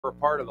we're a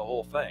part of the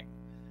whole thing,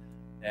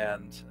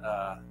 and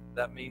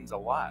that means a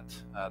lot.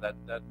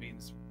 That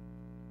means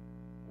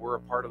we're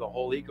a part of the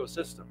whole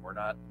ecosystem. We're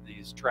not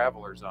these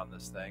travelers on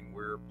this thing.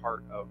 We're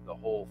part of the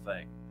whole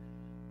thing.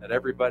 That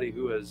everybody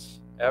who has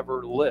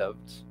ever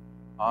lived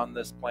on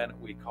this planet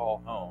we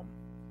call home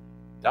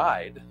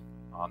died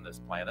on this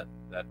planet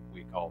that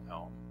we call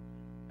home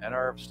and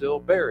are still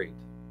buried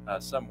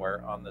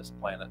somewhere on this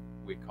planet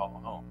we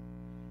call home.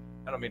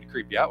 I don't mean to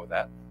creep you out with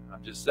that.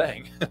 I'm just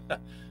saying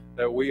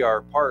that we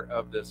are part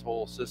of this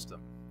whole system.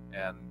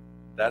 And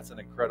that's an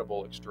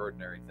incredible,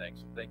 extraordinary thing.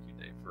 So thank you,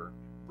 Dave, for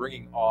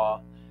bringing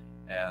awe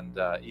and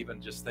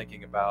even just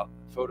thinking about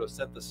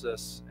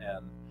photosynthesis.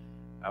 And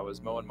I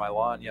was mowing my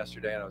lawn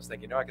yesterday and I was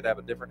thinking, I could have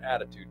a different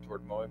attitude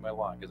toward mowing my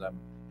lawn because I'm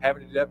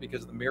having to do that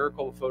because of the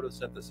miracle of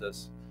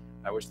photosynthesis.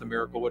 I wish the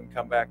miracle wouldn't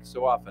come back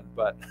so often,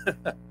 but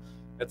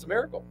it's a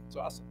miracle. It's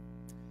awesome.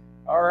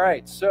 All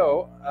right,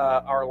 so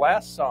our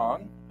last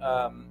song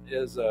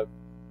is a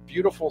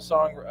beautiful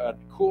song, a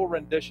cool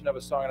rendition of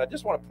a song. And I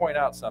just want to point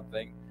out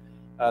something,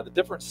 the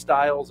different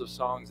styles of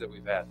songs that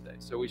we've had today.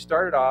 So we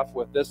started off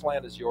with This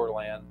Land Is Your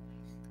Land,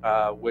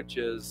 which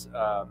is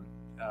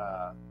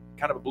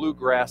kind of a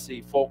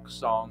bluegrassy folk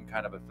song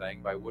kind of a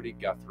thing by Woody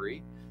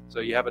Guthrie. So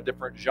you have a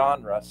different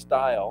genre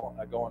style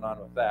going on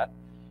with that.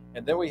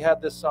 And then we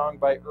had this song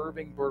by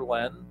Irving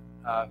Berlin,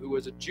 who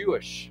was a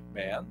Jewish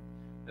man.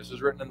 This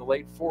was written in the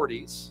late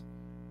 40s.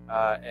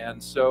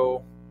 And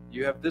so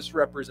you have this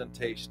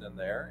representation in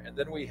there. And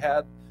then we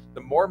had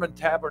the Mormon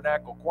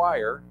Tabernacle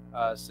Choir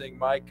sing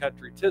My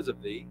Country 'Tis of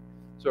Thee.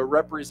 So it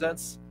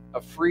represents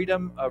a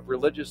freedom of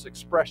religious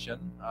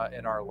expression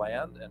in our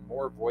land and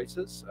more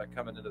voices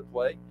coming into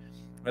play.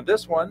 And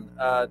this one,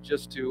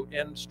 just to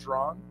end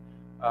strong,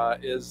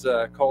 is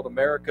called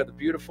America the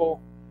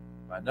Beautiful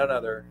by none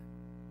other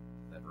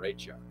than Ray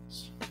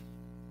Charles.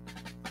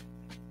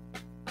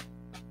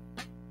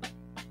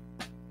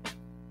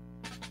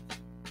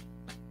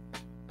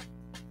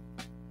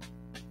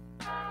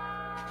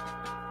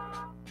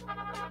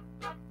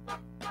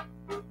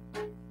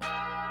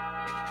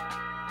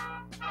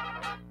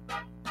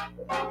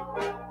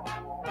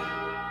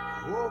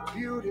 Oh,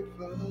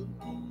 beautiful,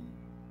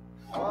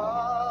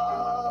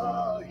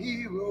 our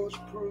heroes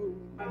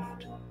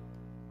proved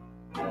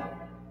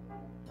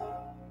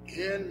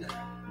in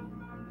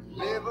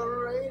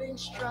liberating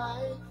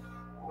strife.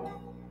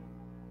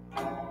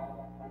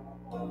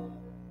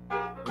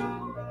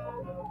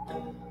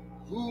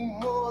 Who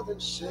more than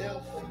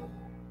self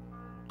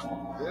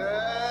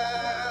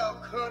their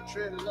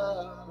country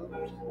loved,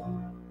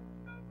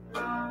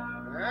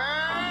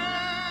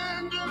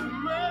 and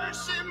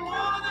mercy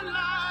more than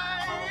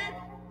life.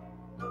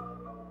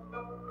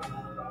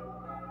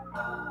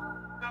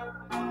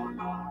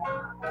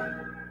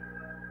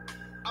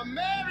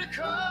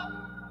 America,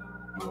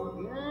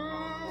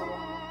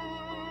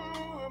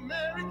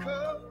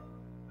 America,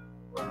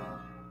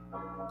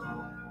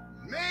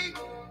 make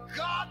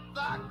God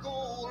thy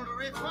gold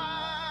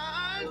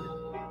refined,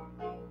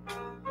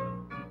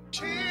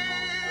 till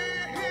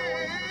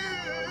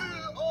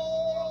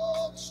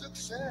all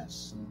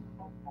success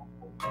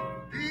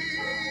be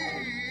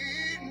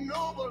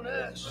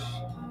nobleness,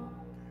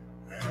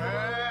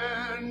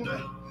 and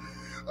ever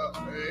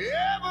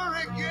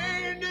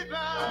again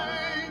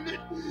divine.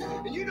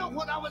 And you know,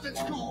 when I was in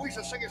school, we used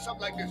to sing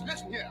something like this.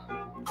 Listen here.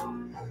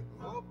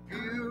 Oh,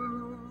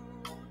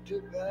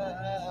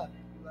 beautiful,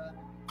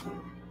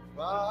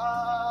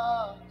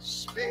 far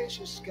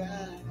spacious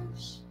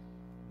skies,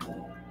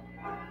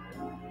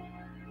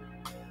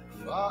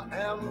 far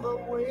amber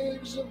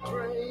waves of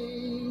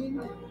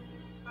grain,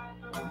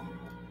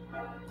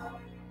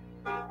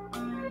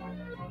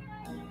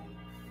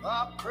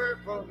 far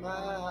purple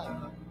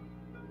mountain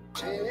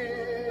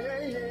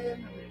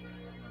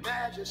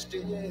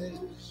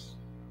majesties,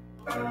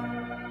 above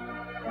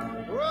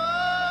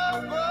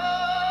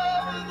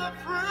the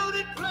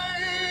fruited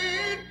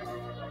plain.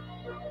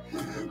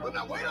 But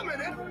now wait a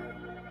minute,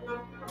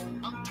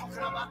 I'm talking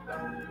about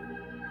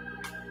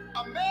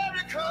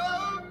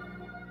America,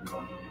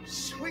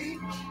 sweet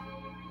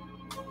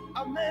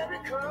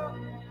America.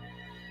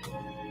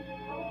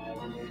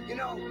 You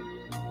know,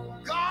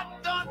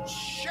 God done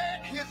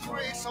shed his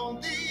grace on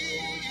thee.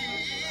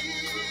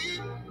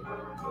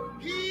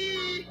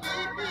 He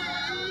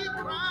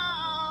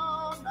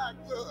crowned thy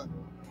good.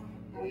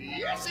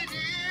 Yes, he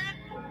did.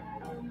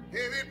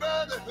 Heavy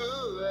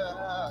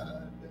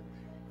brotherhood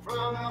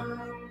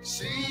from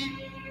sea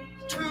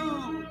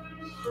to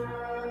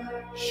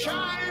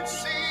shining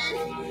sea.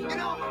 You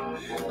know,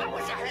 I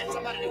wish I had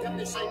somebody to help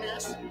me sing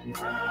this.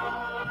 America,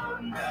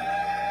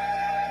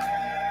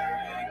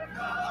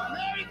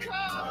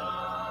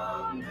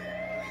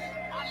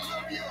 I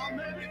love you,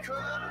 America.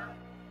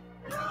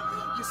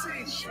 You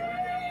see,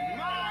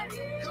 my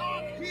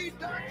God, he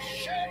done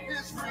shed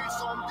his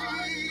grace on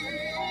thee.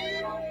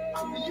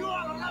 You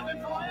ought to love him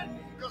for it,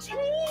 because he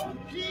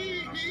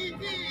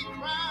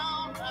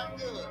crowned thy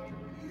good.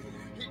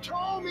 He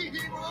told me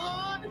he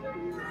would.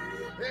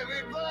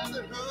 Every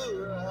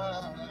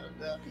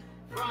brotherhood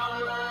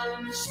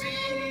From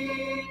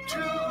sea to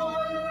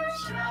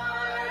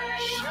shine,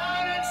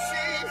 shining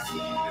sea.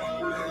 Oh,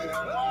 Lord.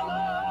 Oh,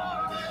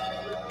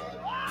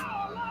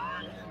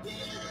 Lord.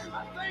 I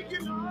thank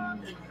you,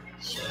 Lord.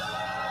 Shine.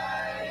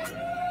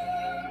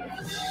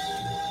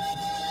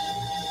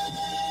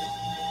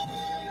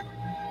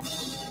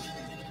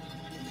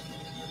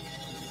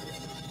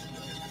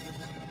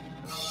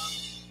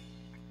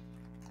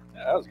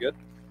 Yeah, that was good.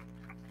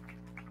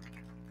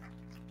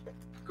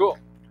 Cool.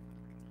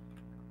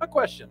 A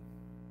question.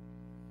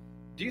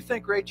 Do you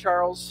think Ray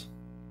Charles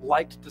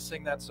liked to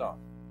sing that song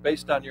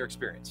based on your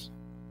experience?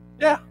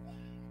 Yeah.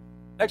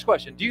 Next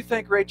question. Do you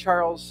think Ray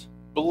Charles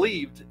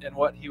believed in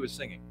what he was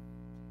singing?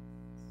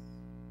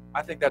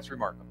 I think that's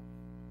remarkable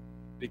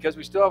because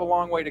we still have a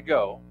long way to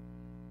go,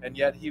 and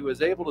yet he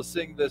was able to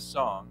sing this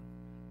song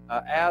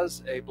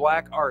as a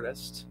black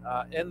artist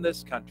in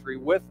this country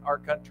with our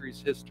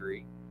country's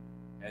history,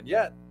 and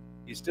yet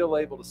he's still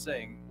able to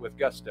sing with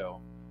gusto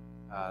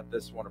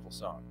this wonderful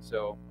song.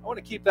 So I want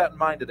to keep that in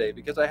mind today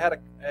because I had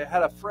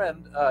a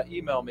friend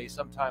email me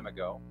some time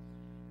ago,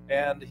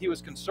 and he was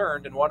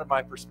concerned and wanted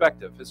my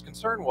perspective. His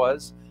concern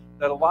was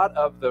that a lot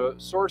of the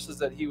sources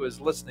that he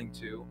was listening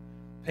to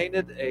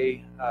painted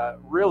a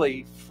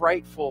really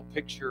frightful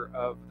picture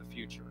of the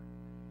future.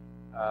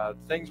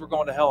 Things were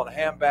going to hell in a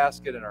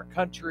handbasket in our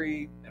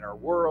country, in our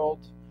world.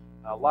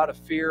 A lot of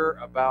fear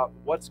about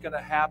what's going to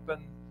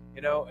happen,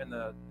 in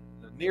the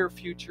near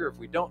future if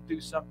we don't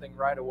do something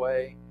right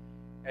away.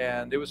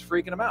 And it was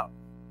freaking him out.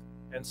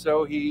 And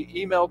so he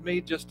emailed me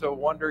just to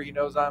wonder. He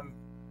knows I'm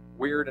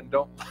weird and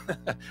don't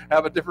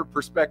have a different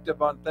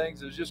perspective on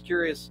things. I was just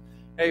curious,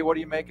 hey, what do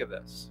you make of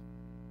this?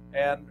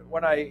 And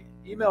when I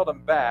emailed him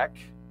back,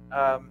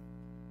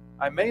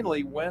 I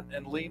mainly went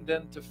and leaned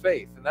into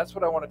faith. And that's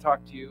what I want to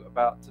talk to you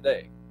about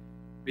today.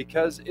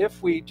 Because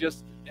if we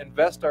just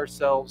invest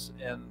ourselves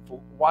in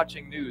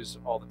watching news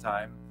all the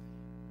time,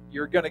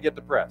 you're going to get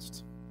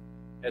depressed.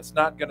 It's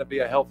not going to be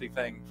a healthy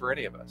thing for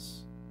any of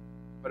us.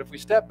 But if we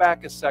step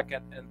back a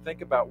second and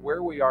think about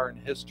where we are in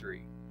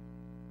history,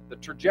 the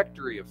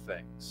trajectory of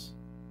things,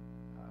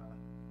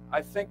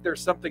 I think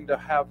there's something to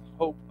have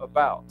hope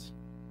about,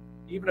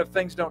 even if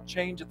things don't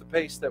change at the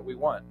pace that we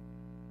want.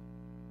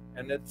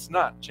 And it's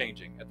not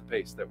changing at the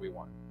pace that we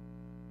want.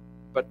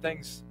 But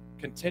things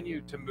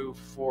continue to move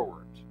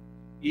forward,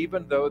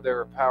 even though there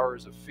are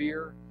powers of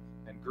fear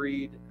and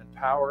greed and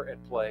power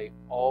at play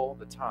all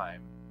the time.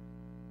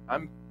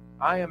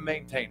 I am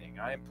maintaining,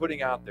 I am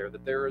putting out there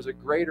that there is a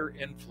greater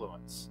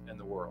influence in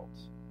the world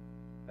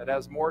that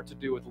has more to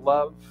do with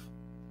love,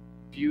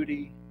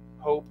 beauty,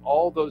 hope,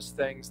 all those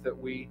things that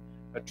we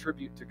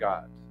attribute to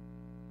God.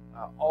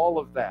 All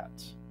of that,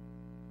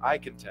 I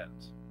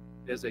contend,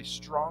 is a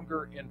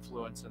stronger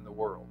influence in the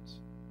world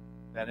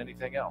than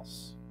anything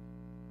else.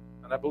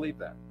 And I believe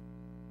that.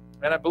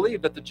 And I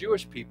believe that the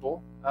Jewish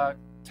people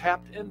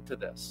tapped into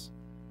this.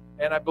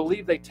 And I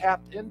believe they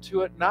tapped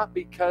into it not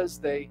because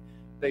they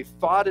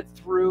thought it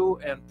through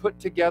and put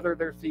together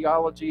their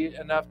theology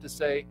enough to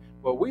say,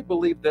 well, we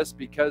believe this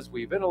because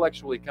we've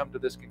intellectually come to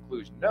this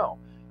conclusion. No,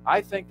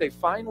 I think they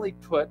finally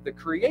put the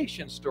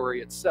creation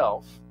story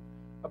itself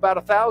about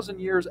 1,000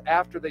 years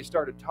after they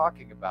started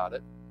talking about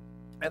it,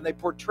 and they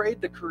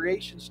portrayed the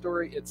creation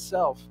story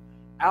itself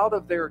out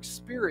of their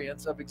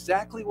experience of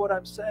exactly what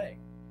I'm saying.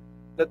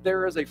 That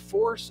there is a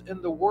force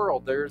in the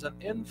world, there is an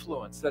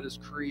influence that is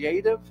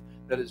creative,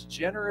 that is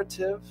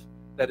generative,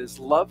 that is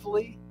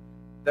lovely,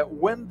 that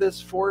when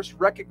this force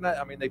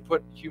they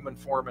put human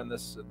form in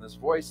this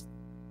voice,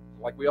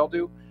 like we all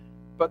do,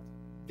 but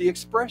the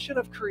expression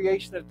of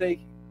creation that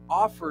they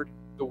offered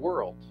the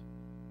world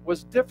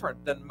was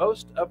different than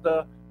most of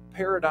the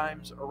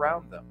paradigms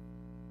around them.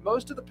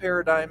 Most of the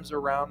paradigms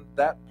around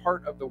that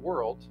part of the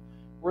world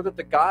were that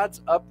the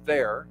gods up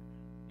there,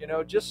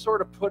 just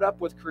sort of put up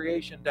with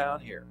creation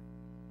down here.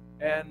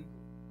 And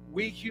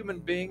we human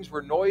beings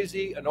were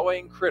noisy,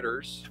 annoying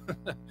critters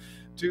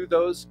to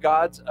those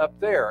gods up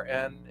there.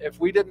 And if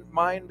we didn't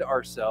mind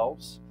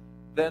ourselves,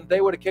 then they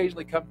would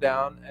occasionally come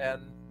down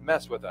and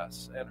mess with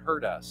us and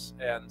hurt us.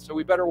 And so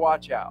we better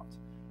watch out.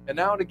 And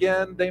now and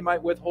again, they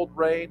might withhold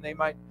rain, they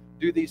might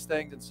do these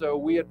things. And so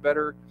we had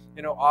better,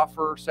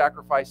 offer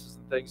sacrifices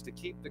and things to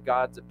keep the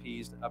gods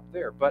appeased up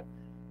there. But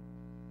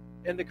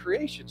in the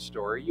creation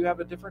story, you have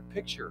a different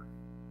picture.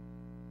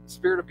 The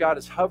Spirit of God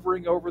is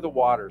hovering over the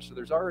water, so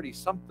there's already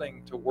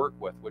something to work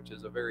with, which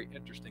is a very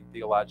interesting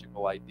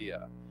theological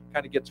idea.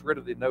 Kind of gets rid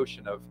of the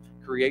notion of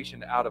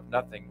creation out of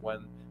nothing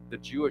when the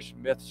Jewish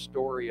myth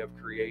story of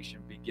creation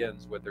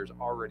begins with there's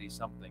already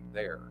something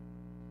there.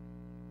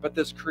 But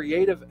this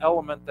creative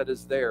element that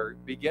is there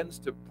begins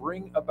to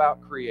bring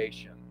about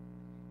creation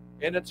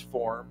in its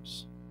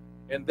forms,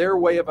 in their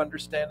way of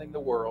understanding the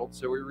world,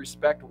 so we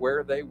respect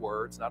where they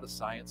were. It's not a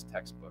science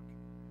textbook.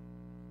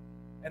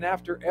 And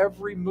after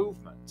every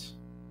movement,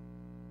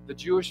 the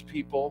Jewish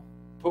people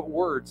put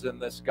words in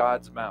this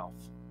God's mouth,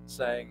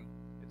 saying,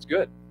 it's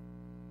good,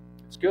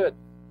 it's good,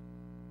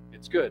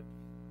 it's good.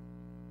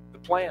 The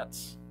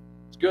plants,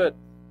 it's good.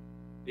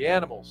 The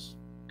animals,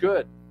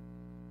 good.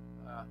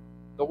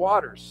 The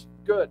waters,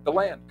 good. The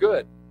land,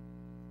 good.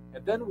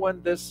 And then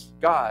when this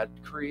God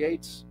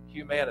creates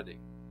humanity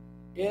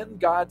in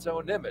God's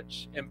own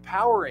image,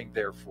 empowering,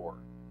 therefore,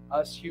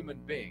 us human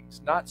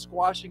beings, not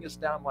squashing us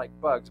down like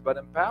bugs, but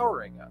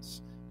empowering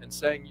us and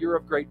saying, you're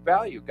of great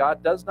value.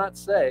 God does not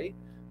say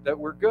that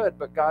we're good,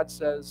 but God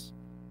says,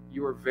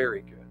 you are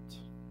very good.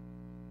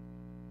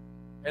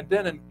 And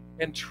then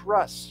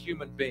entrusts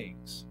human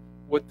beings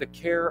with the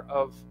care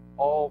of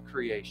all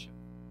creation.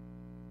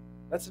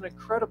 That's an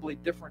incredibly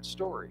different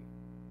story.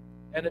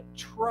 And it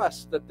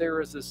trusts that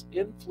there is this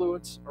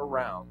influence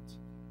around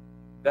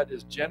that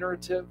is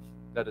generative,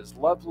 that is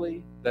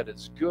lovely, that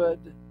is good,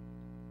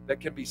 that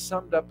can be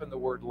summed up in the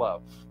word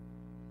love,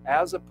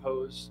 as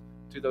opposed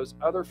to those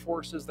other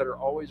forces that are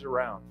always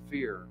around,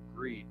 fear,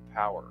 greed,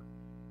 power,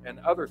 and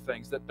other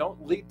things that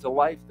don't lead to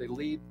life, they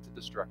lead to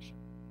destruction.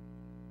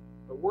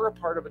 But we're a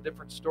part of a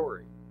different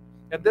story.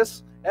 And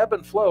this ebb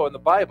and flow in the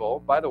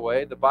Bible, by the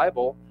way, the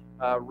Bible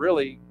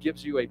really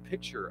gives you a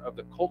picture of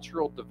the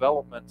cultural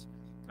development,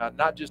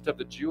 not just of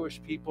the Jewish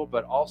people,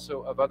 but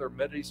also of other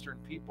Mideastern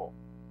people.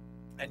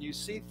 And you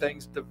see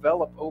things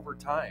develop over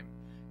time.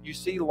 You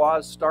see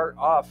laws start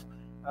off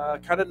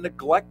kind of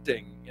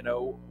neglecting,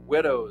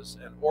 widows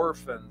and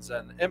orphans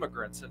and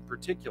immigrants in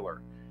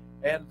particular.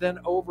 And then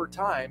over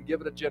time,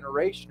 give it a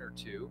generation or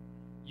two,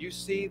 you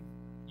see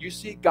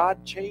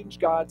God change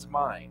God's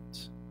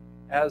mind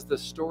as the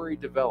story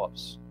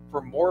develops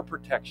for more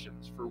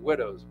protections for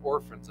widows,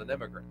 orphans, and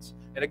immigrants.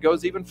 And it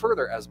goes even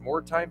further. As more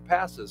time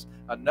passes,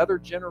 another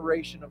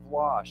generation of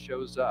law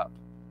shows up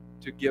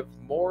to give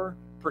more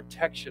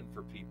protection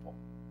for people.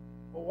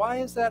 Well, why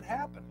is that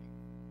happening?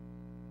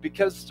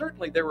 Because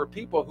certainly there were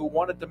people who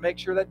wanted to make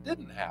sure that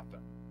didn't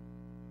happen.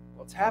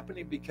 Well, it's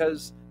happening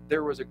because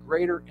there was a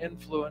greater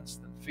influence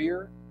than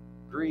fear,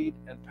 greed,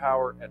 and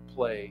power at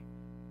play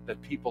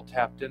that people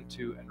tapped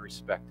into and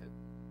respected.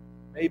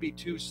 Maybe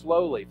too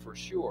slowly, for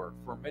sure,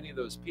 for many of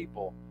those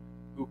people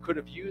who could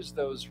have used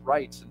those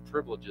rights and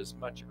privileges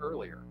much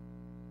earlier.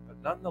 But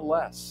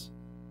nonetheless,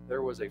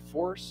 there was a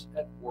force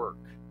at work.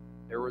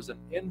 There was an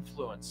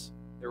influence.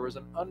 There was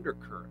an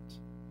undercurrent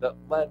that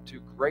led to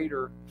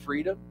greater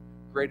freedom,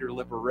 greater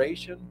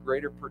liberation,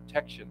 greater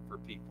protection for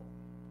people.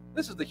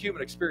 This is the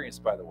human experience,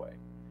 by the way.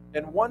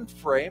 In one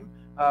frame,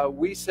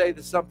 we say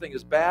that something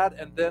is bad,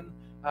 and then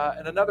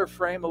in another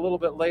frame, a little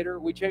bit later,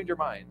 we change our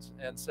minds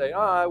and say,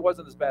 it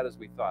wasn't as bad as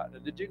we thought.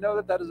 And did you know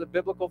that that is a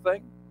biblical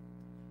thing?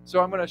 So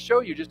I'm going to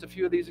show you just a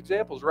few of these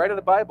examples right in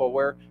the Bible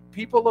where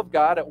people of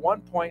God at one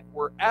point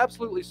were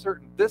absolutely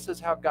certain this is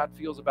how God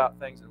feels about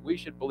things and we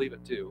should believe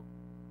it too.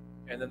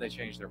 And then they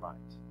changed their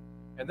minds.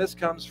 And this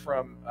comes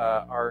from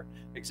our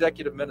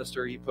executive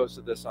minister. He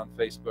posted this on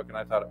Facebook, and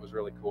I thought it was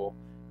really cool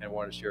and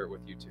wanted to share it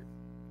with you too.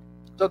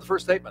 So the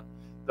first statement,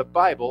 the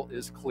Bible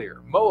is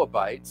clear.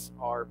 Moabites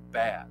are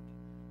bad.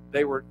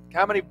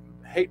 How many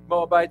hate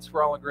Moabites?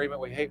 We're all in agreement.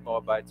 We hate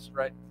Moabites,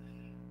 right?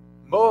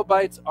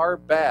 Moabites are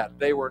bad.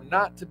 They were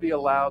not to be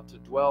allowed to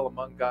dwell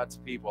among God's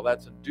people.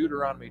 That's in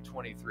Deuteronomy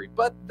 23.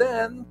 But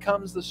then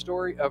comes the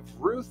story of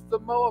Ruth the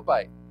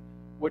Moabite,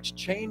 which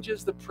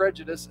changes the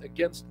prejudice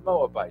against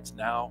Moabites.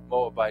 Now,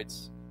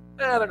 Moabites,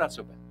 they're not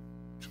so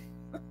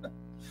bad.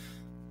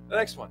 The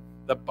next one.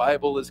 The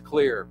Bible is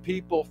clear.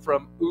 People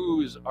from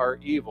Uz are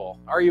evil.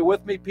 Are you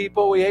with me,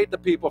 people? We hate the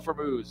people from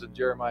Uz in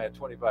Jeremiah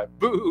 25.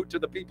 Boo to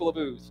the people of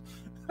Uz.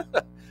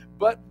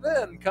 But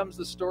then comes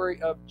the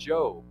story of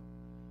Job,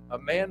 a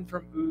man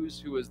from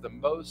Uz who is the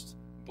most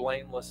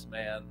blameless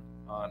man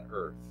on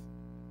earth.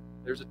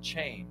 There's a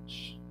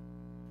change,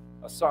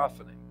 a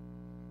softening.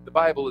 The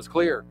Bible is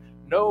clear.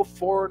 No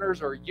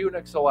foreigners or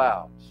eunuchs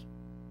allowed.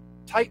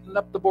 Tighten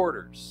up the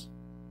borders.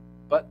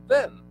 But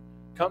then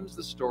comes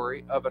the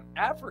story of an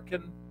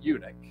African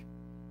eunuch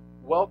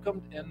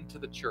welcomed into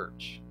the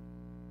church.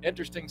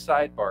 Interesting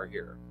sidebar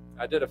here.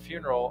 I did a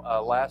funeral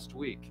last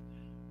week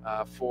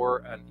for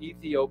an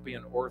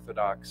Ethiopian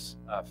Orthodox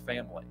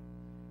family.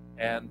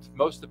 And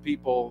most of the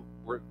people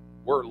were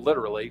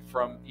literally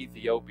from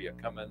Ethiopia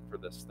come in for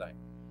this thing.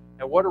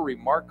 And what a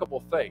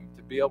remarkable thing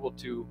to be able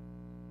to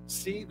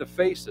see the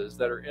faces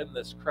that are in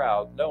this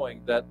crowd,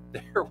 knowing that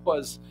there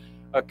was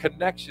a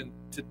connection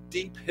to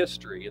deep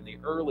history in the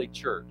early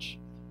church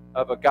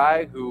of a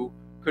guy who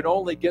could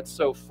only get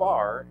so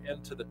far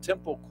into the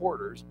temple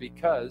quarters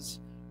because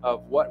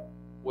of what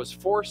was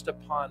forced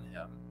upon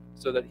him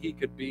so that he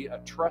could be a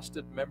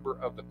trusted member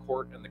of the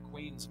court and the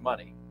queen's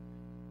money.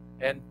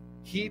 And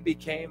he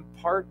became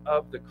part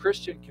of the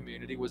Christian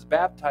community, was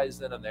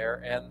baptized then and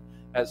there, and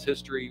as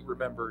history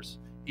remembers,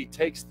 he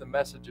takes the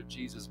message of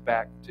Jesus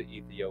back to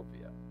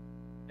Ethiopia.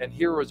 And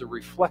here was a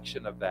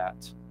reflection of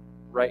that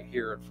right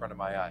here in front of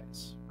my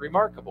eyes.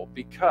 Remarkable,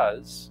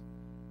 because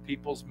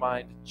people's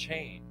mind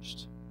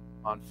changed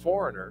on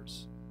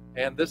foreigners.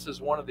 And this is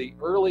one of the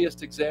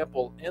earliest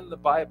examples in the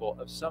Bible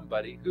of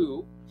somebody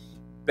who,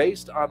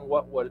 based on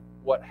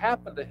what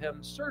happened to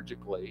him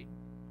surgically,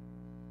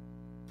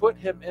 put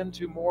him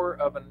into more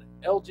of an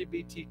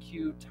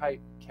LGBTQ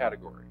type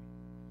category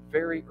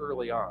very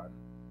early on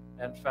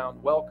and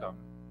found welcome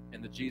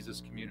in the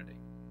Jesus community.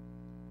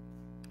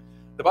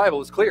 The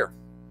Bible is clear.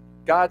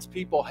 God's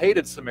people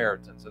hated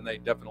Samaritans, and they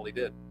definitely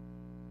did.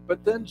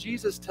 But then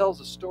Jesus tells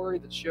a story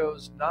that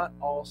shows not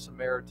all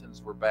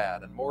Samaritans were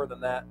bad. And more than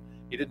that,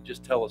 he didn't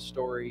just tell a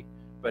story,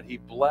 but he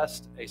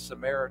blessed a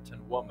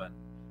Samaritan woman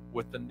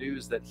with the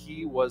news that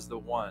he was the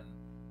one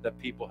that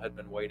people had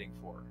been waiting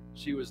for.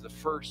 She was the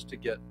first to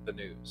get the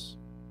news.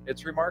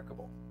 It's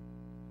remarkable.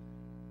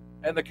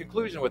 And the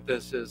conclusion with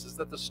this is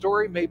that the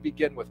story may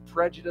begin with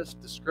prejudice,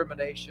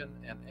 discrimination,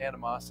 and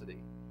animosity,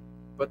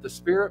 but the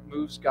Spirit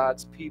moves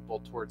God's people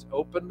towards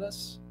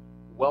openness,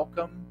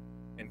 welcome,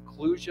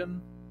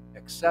 inclusion,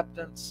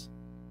 acceptance,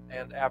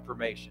 and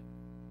affirmation.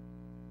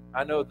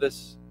 I know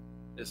this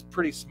is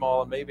pretty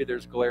small, and maybe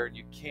there's glare and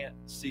you can't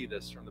see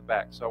this from the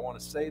back. So I want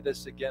to say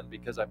this again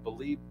because I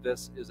believe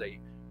this is a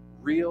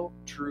real,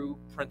 true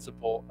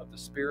principle of the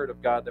Spirit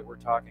of God that we're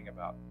talking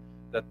about.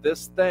 That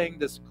this thing,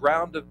 this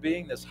ground of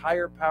being, this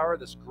higher power,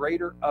 this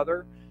greater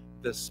other,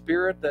 this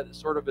Spirit that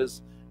sort of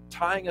is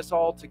tying us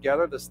all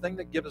together, this thing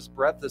that gives us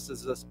breath, this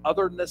is this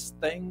otherness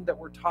thing that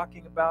we're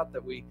talking about,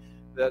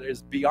 that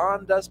is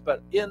beyond us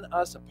but in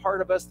us, a part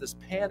of us, this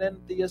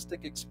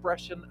panentheistic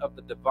expression of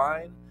the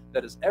divine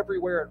that is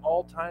everywhere at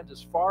all times,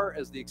 as far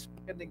as the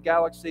expanding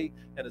galaxy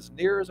and as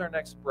near as our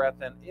next breath,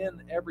 and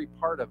in every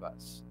part of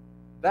us.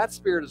 That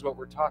Spirit is what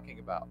we're talking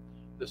about.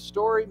 The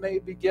story may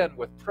begin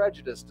with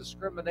prejudice,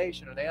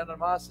 discrimination, and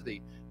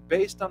animosity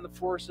based on the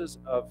forces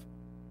of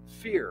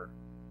fear,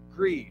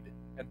 greed,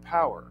 and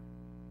power.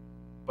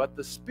 But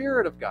the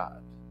Spirit of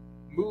God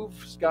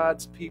moves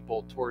God's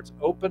people towards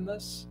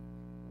openness,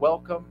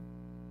 welcome,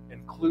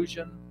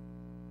 inclusion,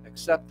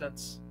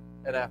 acceptance,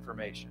 and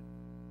affirmation.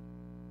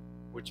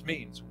 Which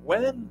means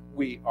when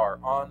we are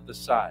on the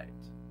side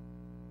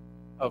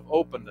of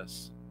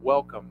openness,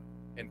 welcome,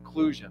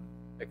 inclusion,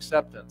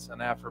 acceptance,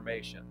 and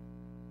affirmation,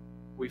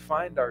 we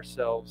find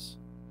ourselves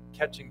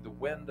catching the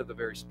wind of the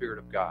very Spirit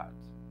of God,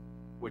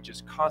 which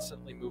is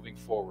constantly moving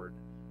forward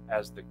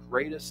as the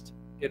greatest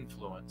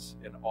influence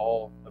in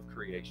all of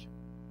creation.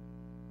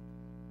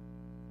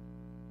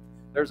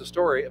 There's a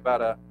story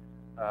about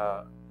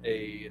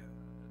he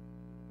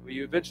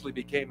eventually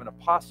became an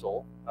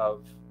apostle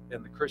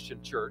in the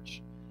Christian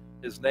church.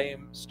 His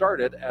name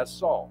started as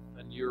Saul,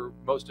 and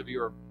most of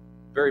you are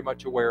very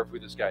much aware of who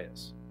this guy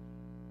is.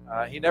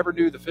 He never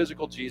knew the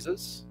physical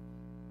Jesus.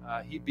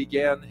 He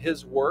began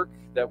his work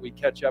that we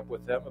catch up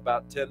with him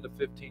about 10 to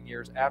 15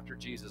 years after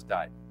Jesus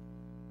died.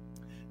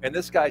 And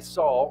this guy,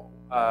 Saul,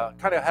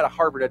 kind of had a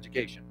Harvard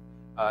education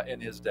in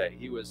his day.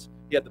 He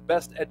had the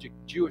best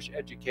Jewish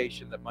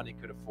education that money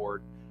could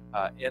afford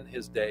in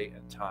his day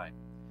and time.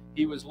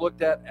 He was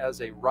looked at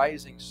as a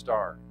rising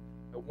star.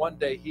 One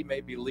day he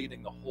may be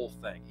leading the whole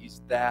thing.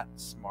 He's that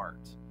smart.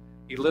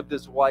 He lived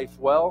his life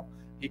well.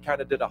 He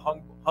kind of did a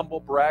humble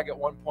brag at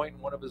one point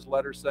in one of his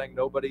letters, saying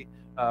nobody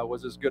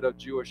was as good a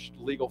Jewish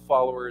legal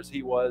follower as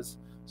he was.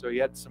 So he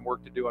had some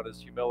work to do on his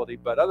humility.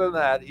 But other than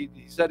that, he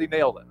said he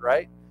nailed it,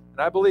 right?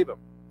 And I believe him.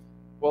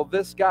 Well,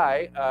 this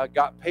guy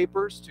got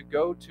papers to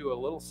go to a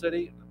large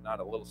city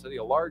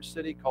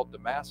called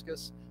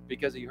Damascus,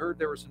 because he heard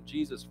there were some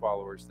Jesus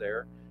followers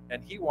there.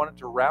 And he wanted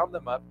to round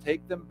them up,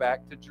 take them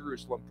back to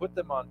Jerusalem, put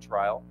them on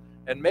trial,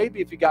 and maybe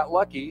if he got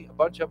lucky, a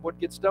bunch of them would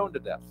get stoned to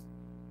death.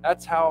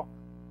 That's how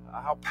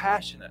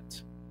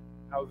passionate,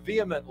 how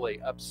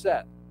vehemently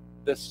upset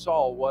this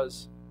Saul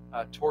was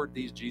toward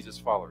these Jesus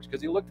followers,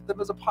 because he looked at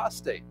them as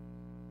apostate.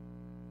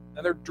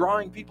 And they're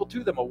drawing people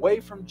to them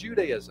away from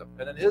Judaism.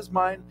 And in his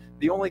mind,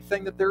 the only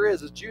thing that there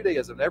is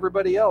Judaism.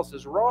 Everybody else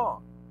is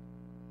wrong.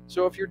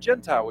 So if you're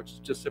Gentile,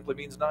 which just simply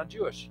means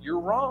non-Jewish, you're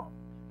wrong.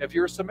 If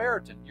you're a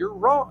Samaritan, you're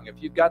wrong. If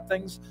you've got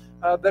things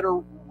that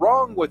are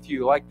wrong with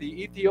you, like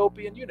the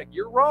Ethiopian eunuch,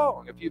 you're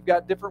wrong. If you've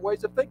got different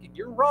ways of thinking,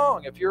 you're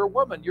wrong. If you're a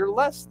woman, you're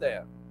less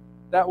than.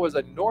 That was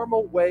a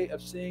normal way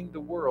of seeing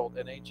the world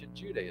in ancient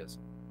Judaism.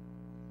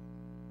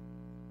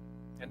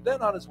 And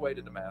then on his way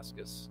to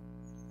Damascus,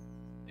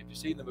 if you've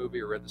seen the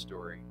movie or read the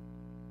story,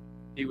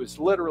 he was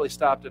literally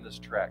stopped in his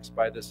tracks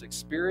by this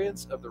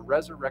experience of the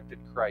resurrected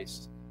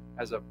Christ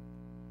as a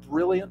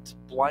brilliant,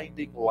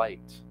 blinding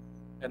light.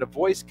 And a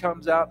voice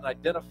comes out and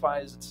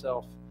identifies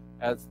itself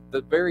as the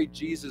very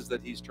Jesus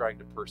that he's trying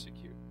to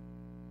persecute.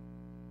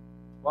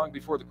 Long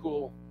before the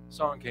cool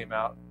song came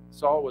out,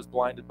 Saul was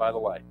blinded by the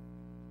light.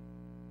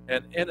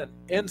 And in an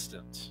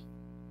instant,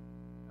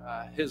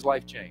 his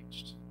life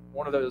changed.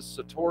 One of those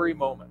Satori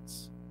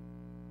moments.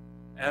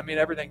 And I mean,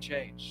 everything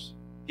changed.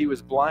 He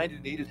was blind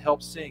and needed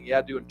help seeing. He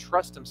had to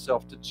entrust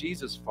himself to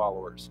Jesus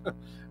followers.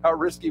 How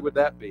risky would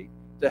that be?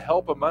 To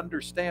help him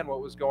understand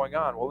what was going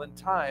on. Well, in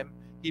time,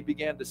 he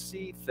began to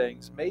see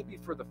things maybe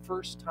for the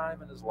first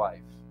time in his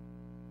life.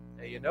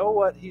 And you know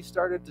what he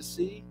started to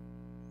see?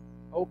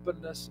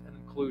 Openness and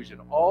inclusion.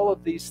 All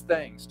of these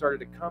things started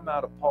to come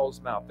out of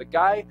Paul's mouth. The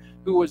guy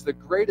who was the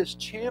greatest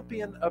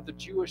champion of the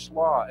Jewish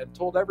law and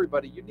told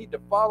everybody, you need to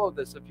follow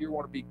this if you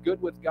want to be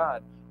good with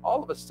God.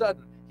 All of a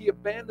sudden, he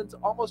abandons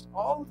almost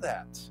all of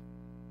that.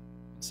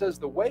 It says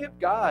the way of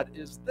God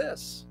is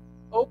this: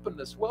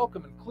 openness,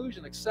 welcome,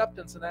 inclusion,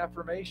 acceptance, and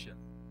affirmation.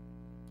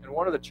 In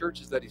one of the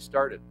churches that he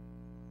started,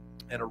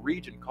 in a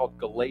region called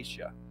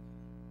Galatia.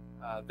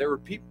 There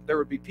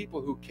would be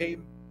people who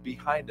came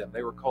behind him.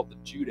 They were called the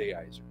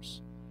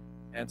Judaizers.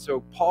 And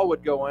so Paul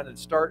would go in and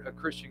start a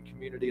Christian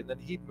community, and then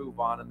he'd move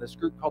on, and this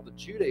group called the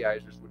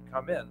Judaizers would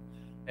come in,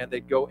 and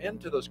they'd go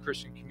into those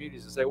Christian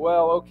communities and say,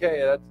 well,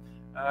 okay,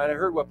 I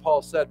heard what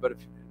Paul said,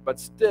 but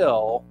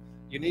still,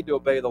 you need to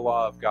obey the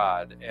law of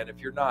God, and if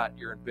you're not,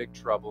 you're in big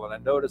trouble. And I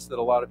noticed that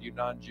a lot of you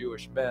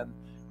non-Jewish men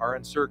are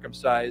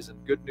uncircumcised,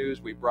 and good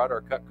news, we brought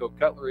our Cutco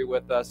cutlery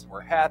with us, and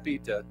we're happy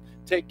to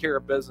take care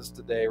of business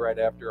today right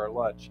after our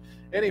lunch.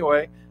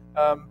 Anyway,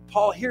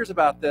 Paul hears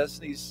about this,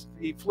 and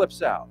he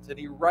flips out, and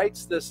he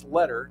writes this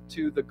letter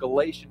to the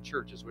Galatian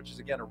churches, which is,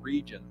 again, a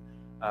region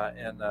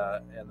in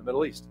the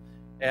Middle East.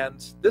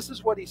 And this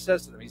is what he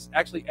says to them. He's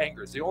actually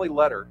angry. It's the only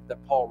letter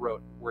that Paul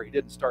wrote where he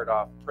didn't start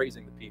off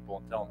praising the people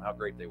and telling them how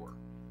great they were.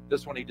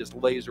 This one, he just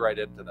lays right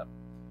into them.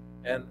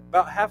 And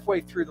about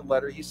halfway through the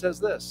letter, he says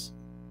this.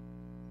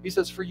 He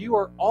says, for you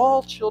are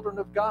all children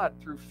of God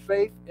through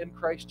faith in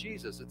Christ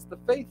Jesus. It's the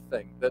faith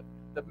thing that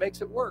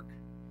makes it work.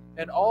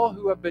 And all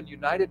who have been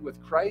united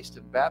with Christ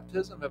in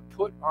baptism have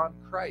put on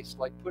Christ,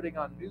 like putting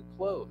on new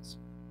clothes.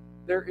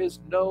 There is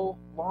no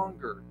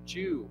longer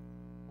Jew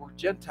or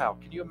Gentile.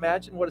 Can you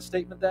imagine what a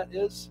statement that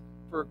is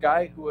for a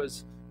guy who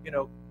is,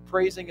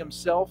 praising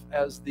himself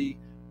as the,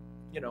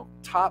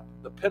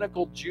 the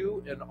pinnacle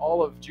Jew in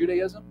all of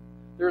Judaism?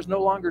 There is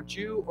no longer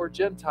Jew or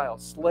Gentile,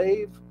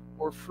 slave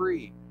or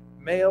free,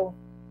 male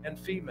and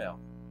female.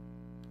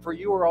 For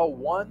you are all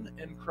one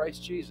in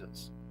Christ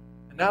Jesus.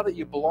 And now that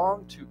you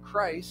belong to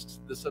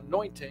Christ, this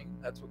anointing,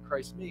 that's what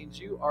Christ means,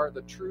 you are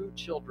the true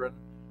children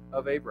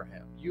of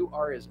Abraham. You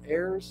are his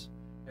heirs,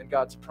 and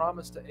God's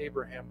promise to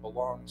Abraham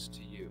belongs to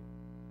you.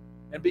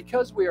 And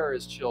because we are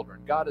his children,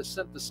 God has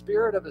sent the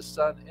Spirit of his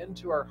Son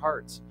into our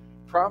hearts,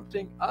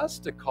 prompting us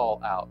to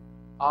call out,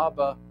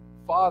 Abba,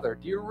 Father.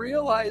 Do you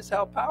realize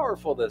how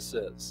powerful this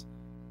is?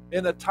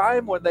 In a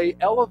time when they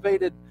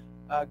elevated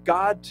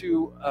God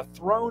to a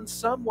throne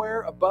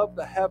somewhere above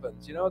the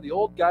heavens. The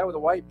old guy with a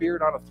white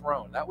beard on a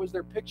throne. That was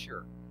their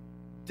picture.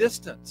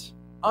 Distant,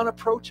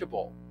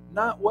 unapproachable,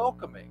 not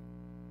welcoming.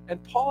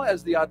 And Paul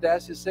has the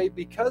audacity to say,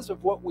 because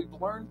of what we've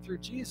learned through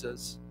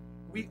Jesus,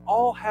 we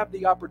all have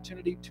the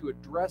opportunity to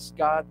address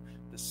God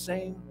the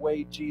same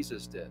way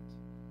Jesus did.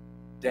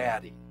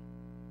 Daddy.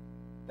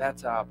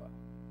 That's Abba.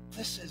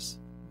 This is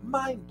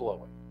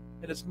mind-blowing.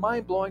 And it's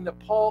mind-blowing that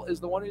Paul is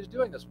the one who's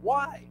doing this.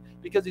 Why?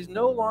 Because he's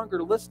no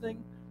longer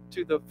listening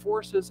to the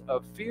forces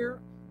of fear,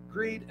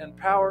 greed, and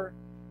power.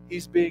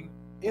 He's being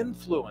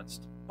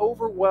influenced,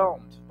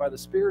 overwhelmed by the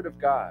Spirit of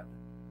God,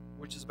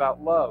 which is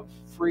about love,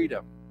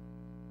 freedom,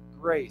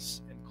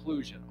 grace,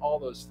 inclusion, all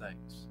those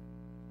things.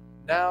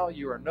 Now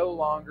you are no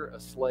longer a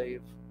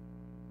slave,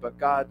 but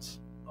God's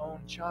own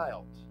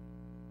child.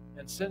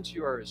 And since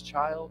you are his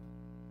child,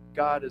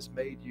 God has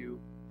made you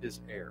his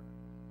heir.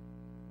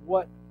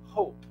 What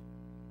hope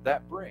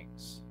that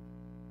brings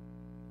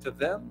to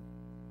them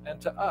and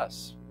to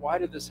us. Why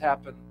did this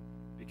happen?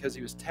 Because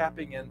he was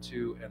tapping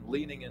into and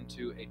leaning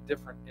into a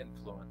different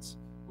influence,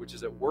 which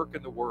is at work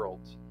in the world,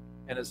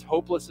 and as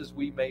hopeless as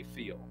we may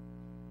feel.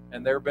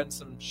 And there have been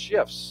some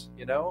shifts,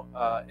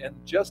 and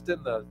just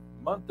in the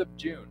month of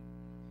June,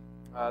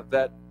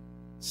 that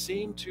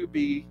seem to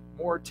be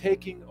more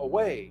taking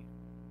away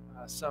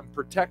some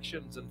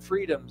protections and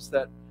freedoms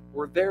that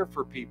were there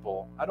for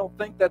people. I don't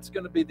think that's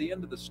going to be the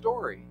end of the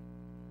story,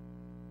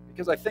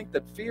 because I think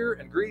that fear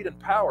and greed and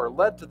power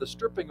led to the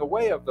stripping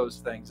away of those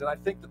things. And I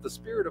think that the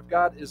Spirit of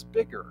God is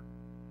bigger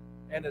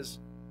and is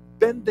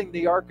bending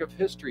the arc of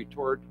history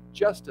toward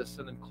justice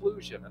and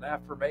inclusion and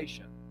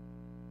affirmation.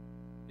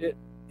 It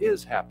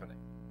is happening,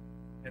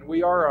 and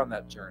we are on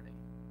that journey.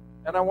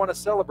 And I want to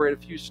celebrate a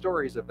few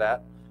stories of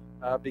that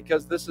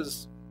because this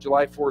is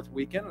July 4th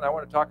weekend, and I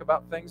want to talk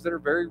about things that are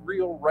very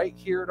real right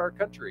here in our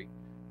country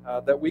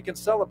that we can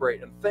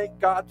celebrate and thank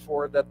God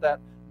for,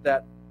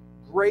 that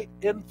great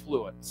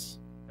influence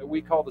that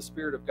we call the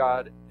Spirit of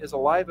God is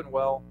alive and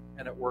well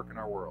and at work in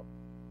our world.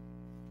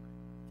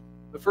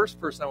 The first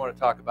person I want to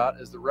talk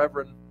about is the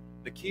Reverend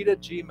Nikita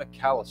G.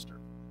 McAllister.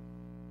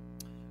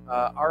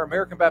 Our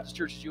American Baptist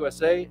Churches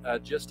USA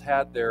just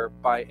had their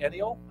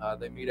biennial.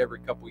 They meet every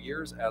couple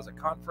years as a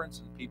conference,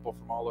 and people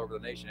from all over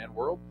the nation and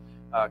world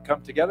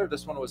come together.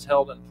 This one was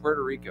held in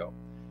Puerto Rico.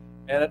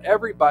 And at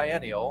every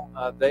biennial,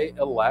 they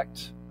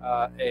elect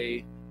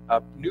a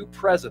new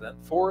president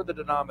for the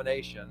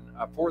denomination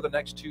for the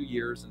next 2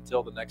 years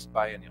until the next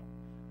biennial.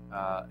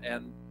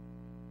 And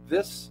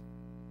this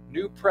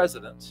new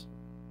president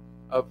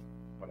of,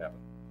 what happened?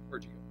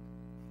 Where'd you go?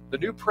 The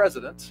new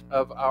president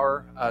of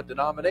our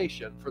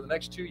denomination for the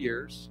next 2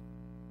 years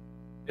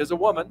is a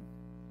woman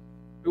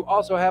who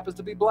also happens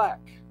to be black.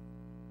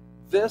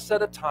 This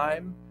at a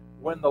time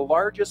when the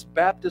largest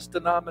Baptist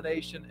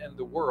denomination in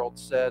the world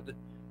said,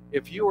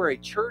 if you are a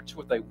church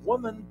with a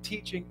woman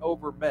teaching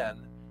over men,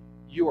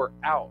 you are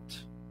out.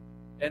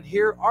 And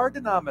here our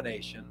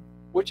denomination,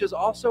 which is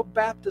also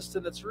Baptist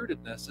in its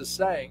rootedness, is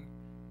saying,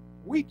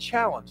 we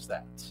challenge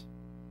that.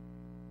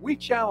 we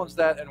challenge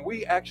that, and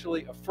we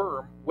actually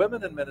affirm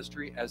women in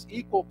ministry as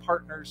equal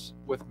partners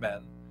with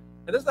men.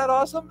 And isn't that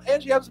awesome?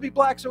 And she happens to be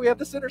black, so we have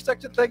this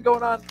intersection thing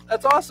going on.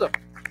 That's awesome,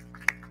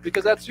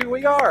 because that's who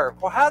we are.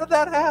 Well, how did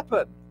that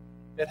happen?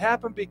 It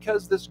happened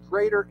because this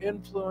greater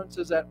influence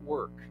is at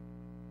work.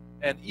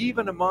 And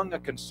even among a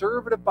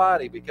conservative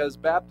body, because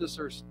Baptists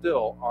are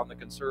still on the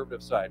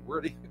conservative side.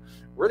 We're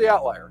the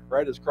outlier,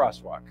 right, as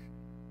Crosswalk.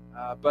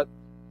 But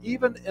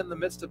even in the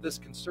midst of this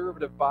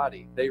conservative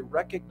body, they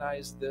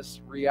recognize this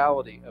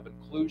reality of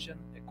inclusion,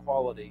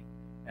 equality,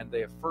 and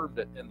they affirmed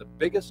it in the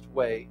biggest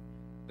way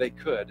they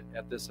could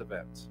at this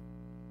event.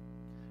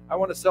 I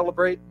want to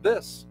celebrate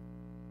this,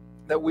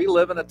 that we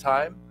live in a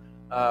time,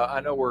 I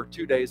know we're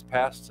 2 days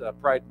past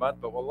Pride Month,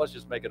 but well, let's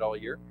just make it all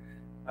year.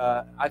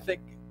 I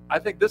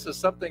think this is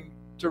something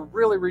to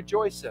really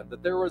rejoice in,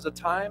 that there was a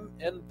time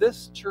in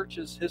this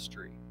church's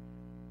history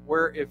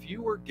where if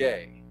you were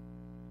gay,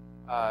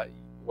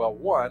 well,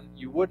 one,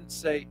 you wouldn't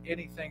say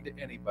anything to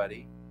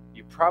anybody.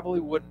 You probably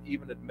wouldn't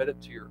even admit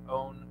it to your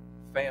own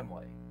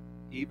family,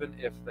 even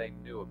if they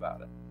knew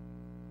about it.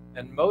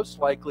 And most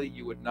likely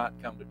you would not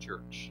come to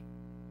church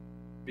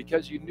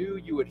because you knew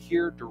you would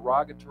hear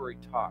derogatory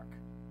talk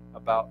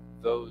about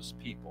those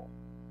people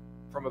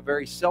from a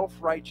very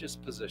self-righteous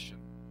position.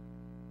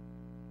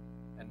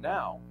 And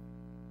now,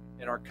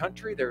 in our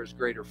country, there is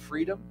greater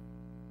freedom.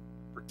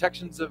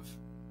 Protections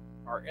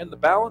are in the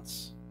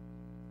balance,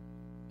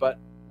 but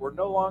we're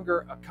no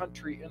longer a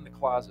country in the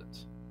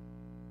closet.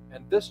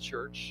 And this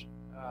church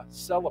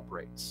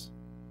celebrates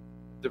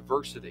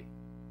diversity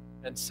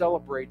and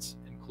celebrates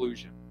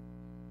inclusion.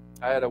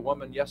 I had a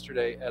woman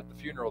yesterday at the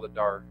funeral that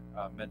Dar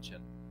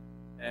mentioned,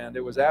 and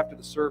it was after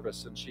the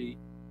service, and she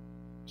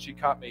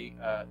caught me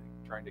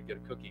trying to get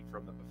a cookie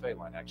from the buffet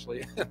line,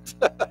 actually.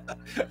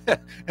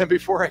 And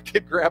before I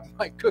could grab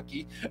my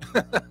cookie,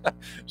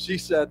 she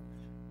said,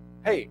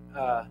 "Hey,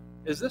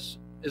 is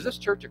this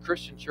church a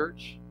Christian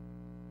church?"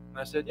 And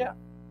I said, "Yeah."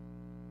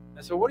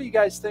 And so, what do you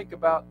guys think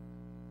about,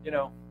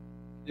 the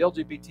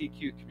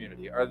LGBTQ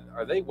community?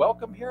 Are they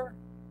welcome here?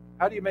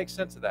 How do you make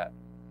sense of that?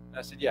 And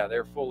I said, "Yeah,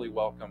 they're fully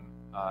welcome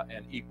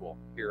and equal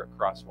here at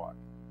Crosswalk."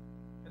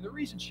 And the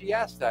reason she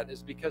asked that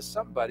is because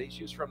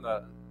she was from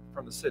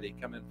the city,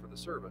 come in for the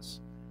service.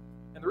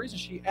 And the reason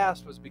she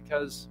asked was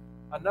because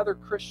another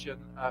Christian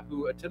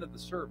who attended the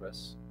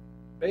service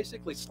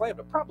basically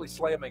probably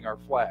slamming our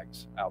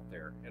flags out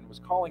there, and was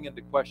calling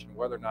into question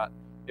whether or not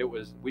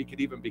we could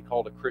even be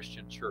called a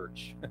Christian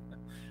church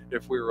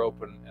if we were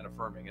open and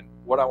affirming. And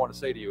what I want to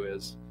say to you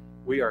is,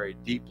 we are a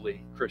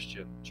deeply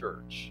Christian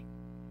church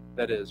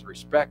that is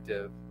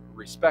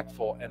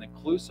respectful, and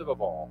inclusive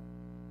of all,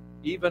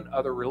 even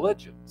other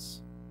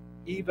religions,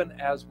 even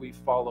as we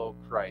follow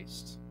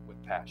Christ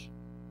with passion.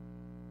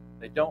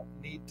 They don't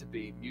need to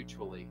be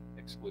mutually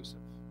exclusive.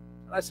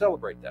 And I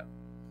celebrate that.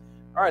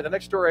 All right, the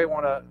next story I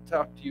want to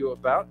talk to you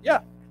about,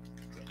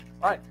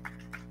 fine.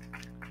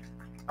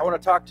 I want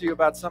to talk to you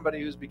about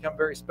somebody who's become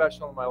very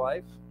special in my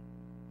life.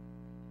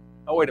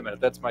 Oh, wait a minute,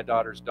 that's my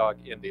daughter's dog,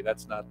 Indy.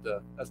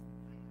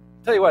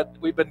 Tell you what,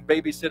 we've been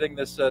babysitting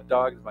this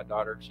dog. It's my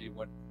daughter. She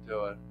went to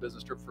a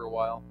business trip for a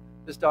while.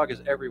 This dog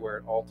is everywhere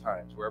at all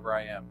times. Wherever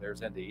I am,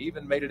 there's Indy.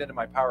 Even made it into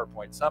my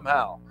PowerPoint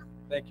somehow.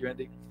 Thank you,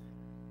 Indy.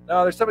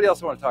 Now, there's somebody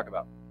else I want to talk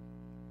about.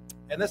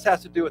 And this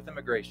has to do with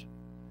immigration.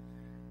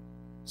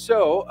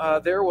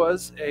 So there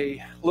was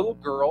a little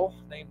girl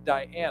named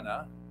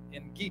Diana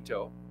in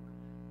Quito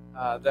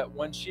that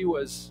when she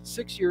was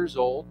 6 years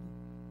old,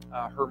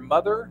 her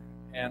mother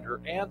and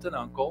her aunt and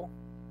uncle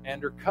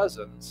and her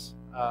cousins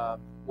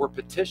were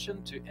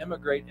petitioned to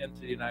immigrate into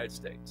the United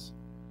States.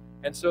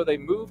 And so they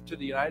moved to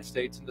the United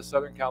States into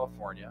Southern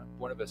California,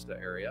 Buena Vista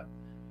area,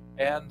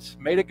 and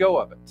made a go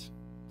of it.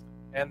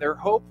 And their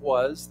hope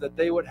was that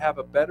they would have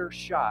a better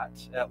shot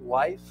at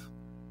life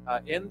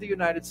in the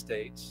United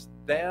States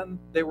than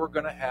they were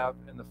going to have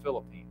in the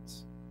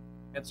Philippines.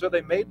 And so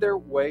they made their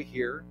way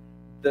here,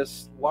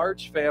 this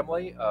large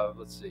family of,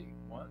 1,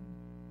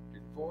 2,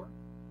 4,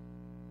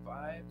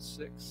 5,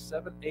 6,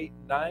 7, 8,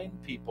 9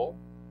 people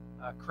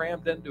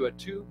crammed into a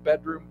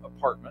 2-bedroom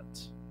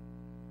apartment.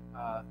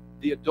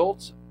 The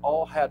adults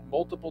all had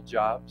multiple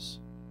jobs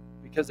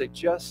because they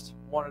just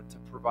wanted to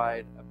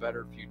provide a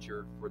better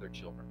future for their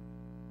children.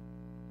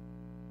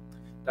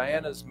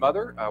 Diana's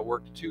mother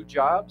worked 2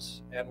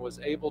 jobs and was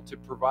able to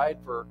provide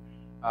for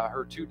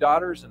her 2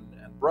 daughters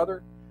and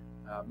brother.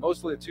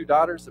 Mostly the 2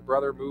 daughters. The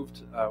brother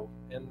moved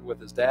in with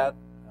his dad,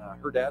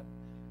 her dad.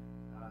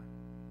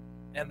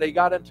 And they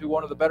got into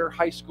one of the better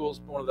high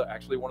schools, one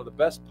of the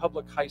best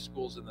public high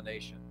schools in the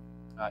nation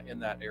in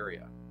that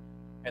area.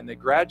 And they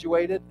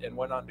graduated and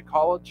went on to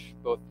college.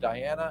 Both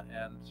Diana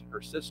and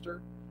her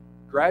sister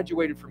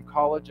graduated from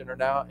college and are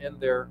now in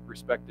their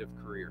respective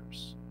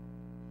careers.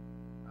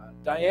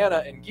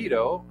 Diana in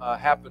Quito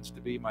happens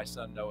to be my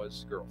son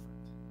Noah's girlfriend.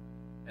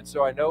 And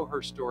so I know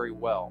her story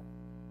well,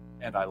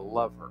 and I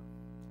love her.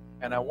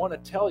 And I want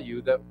to tell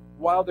you that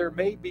while there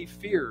may be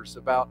fears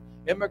about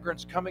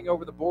immigrants coming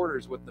over the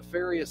borders with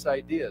nefarious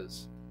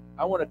ideas,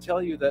 I want to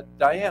tell you that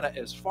Diana,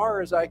 as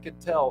far as I can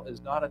tell,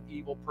 is not an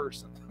evil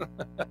person.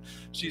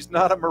 She's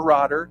not a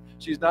marauder.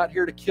 She's not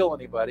here to kill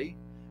anybody.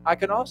 I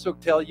can also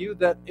tell you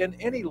that in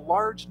any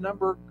large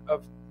number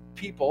of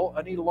people,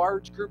 any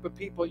large group of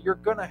people, you're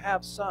going to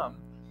have some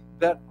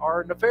that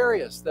are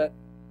nefarious, that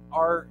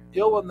are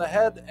ill in the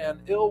head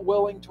and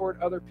ill-willing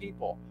toward other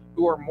people,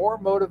 who are more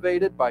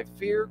motivated by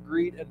fear,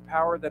 greed, and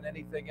power than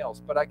anything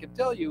else. But I can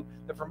tell you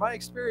that from my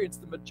experience,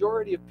 the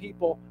majority of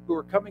people who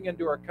are coming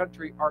into our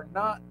country are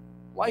not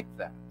like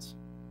that.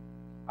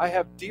 I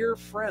have dear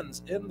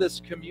friends in this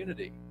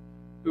community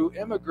who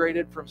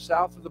immigrated from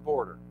south of the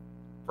border,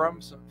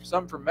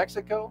 some from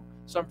Mexico,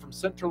 some from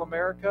Central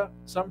America,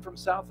 some from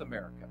South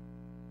America.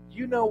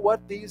 You know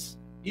what these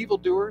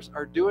evildoers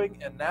are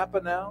doing in Napa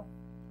now?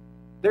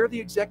 They're the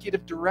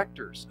executive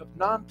directors of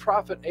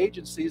nonprofit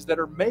agencies that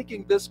are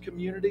making this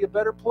community a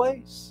better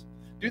place.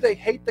 Do they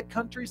hate the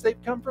countries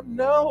they've come from?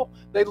 No,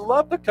 they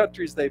love the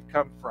countries they've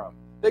come from.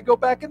 They go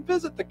back and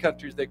visit the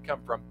countries they've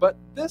come from. But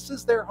this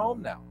is their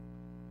home now,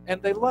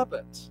 and they love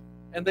it,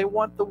 and they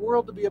want the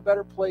world to be a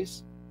better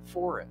place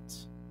for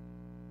it.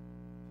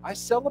 I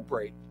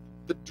celebrate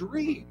the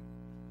dream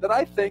that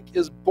I think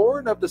is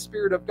born of the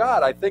Spirit of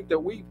God. I think that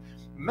we've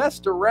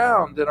messed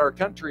around in our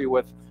country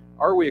with,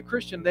 are we a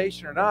Christian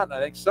nation or not? And I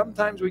think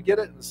sometimes we get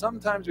it and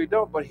sometimes we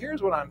don't. But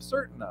here's what I'm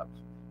certain of,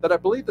 that I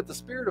believe that the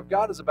Spirit of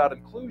God is about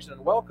inclusion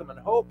and welcome and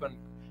hope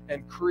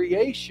and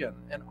creation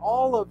and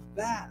all of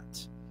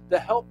that to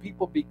help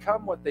people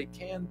become what they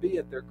can be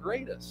at their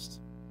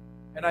greatest.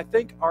 And I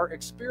think our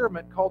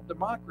experiment called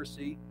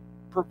democracy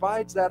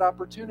provides that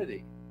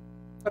opportunity.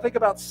 I think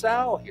about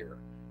Sal here,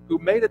 who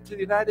made it to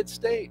the United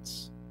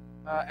States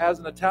as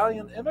an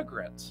Italian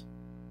immigrant.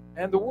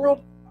 And the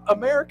world,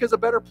 America's a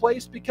better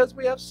place because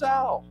we have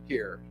Sal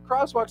here.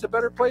 Crosswalk's a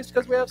better place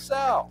because we have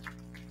Sal.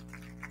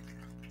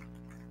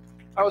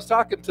 I was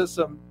talking to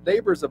some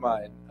neighbors of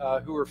mine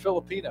who are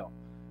Filipino,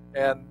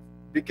 and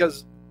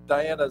because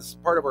Diana's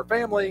part of our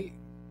family,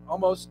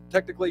 almost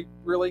technically,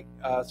 really,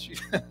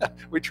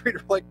 we treat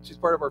her like she's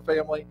part of our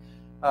family.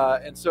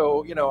 And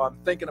so, I'm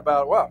thinking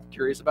about, I'm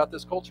curious about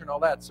this culture and all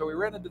that. So we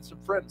ran into some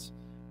friends,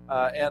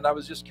 and I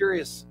was just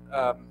curious,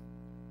 how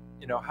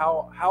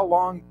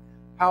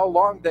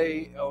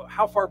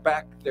far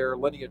back their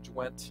lineage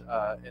went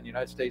in the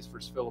United States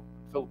versus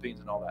Philippines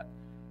and all that.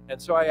 And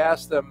so I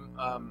asked them,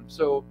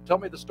 so tell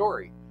me the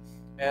story.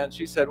 And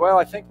she said, well,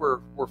 I think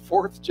we're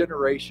fourth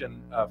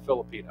generation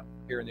Filipino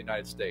here in the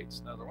United States.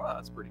 And I was like, wow,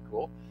 that's pretty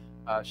cool.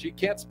 She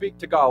can't speak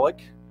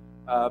Tagalog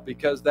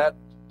because that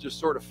just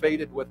sort of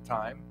faded with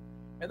time.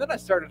 And then I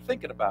started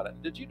thinking about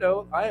it. Did you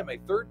know I am a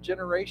third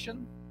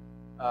generation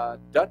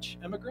Dutch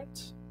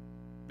immigrant?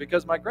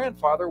 Because my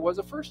grandfather was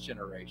a first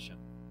generation,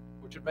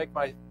 which would make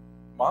my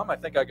mom, I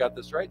think I got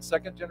this right,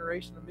 second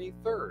generation, and me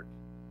third.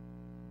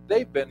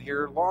 They've been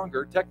here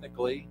longer,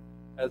 technically,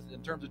 as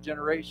in terms of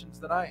generations,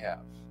 than I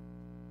have.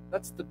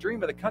 That's the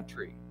dream of the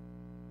country.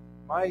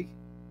 My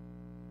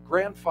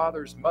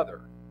grandfather's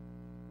mother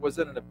was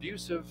in an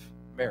abusive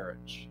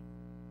marriage,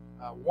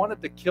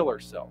 wanted to kill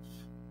herself,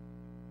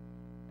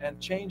 and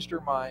changed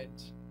her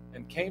mind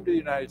and came to the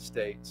United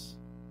States,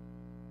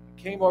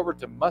 came over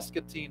to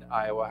Muscatine,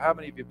 Iowa. How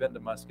many of you have been to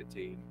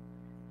Muscatine?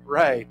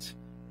 Right.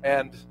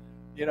 And,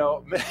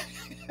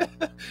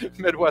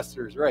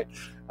 Midwesters, right.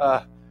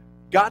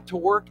 Got to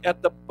work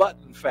at the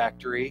button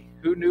factory.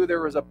 Who knew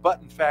there was a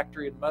button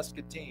factory in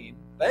Muscatine?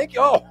 Thank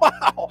you. Oh,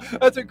 wow.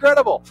 That's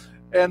incredible.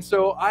 And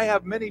so I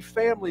have many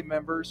family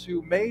members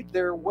who made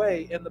their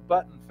way in the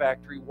button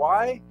factory.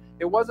 Why?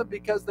 It wasn't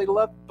because they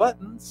loved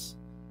buttons.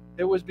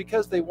 It was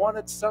because they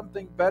wanted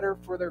something better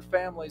for their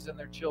families and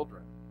their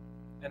children.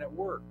 And it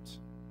worked.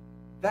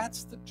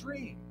 That's the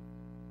dream.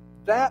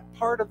 That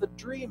part of the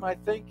dream, I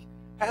think,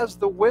 has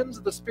the winds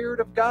of the Spirit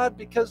of God,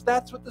 because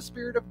that's what the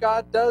Spirit of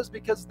God does,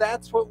 because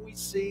that's what we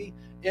see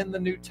in the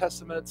New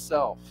Testament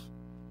itself.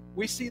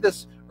 We see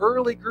this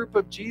early group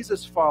of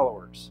Jesus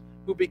followers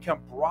who become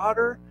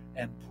broader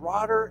and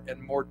broader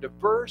and more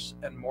diverse,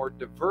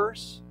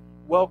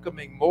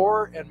 welcoming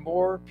more and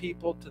more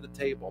people to the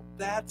table.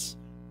 That's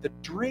the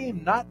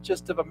dream, not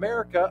just of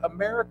America.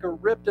 America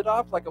ripped it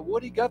off like a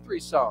Woody Guthrie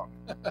song.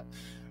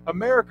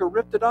 America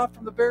ripped it off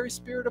from the very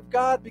Spirit of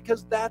God,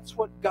 because that's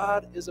what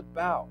God is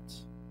about.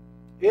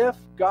 If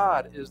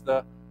God is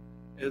the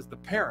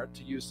parent,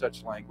 to use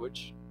such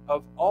language,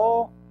 of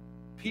all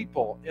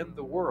people in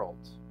the world,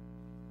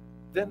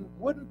 then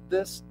wouldn't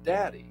this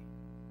daddy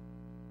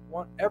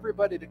want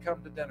everybody to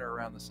come to dinner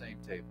around the same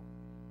table?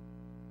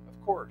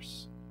 Of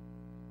course.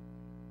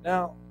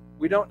 Now,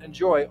 we don't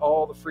enjoy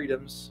all the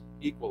freedoms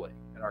equally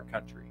in our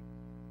country.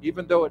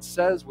 Even though it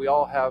says we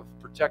all have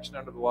protection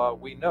under the law,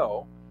 we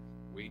know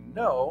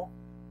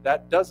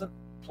that doesn't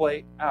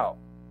play out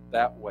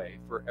that way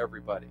for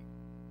everybody.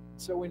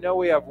 So we know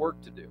we have work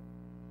to do.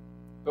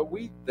 But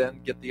we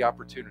then get the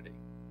opportunity,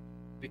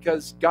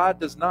 because God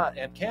does not,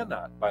 and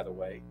cannot, by the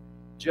way,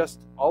 just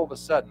all of a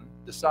sudden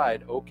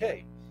decide,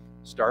 okay,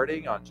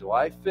 starting on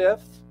July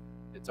 5th,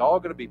 it's all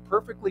going to be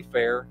perfectly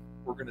fair.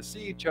 We're going to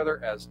see each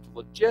other as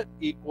legit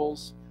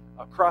equals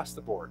across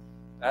the board.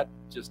 That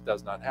just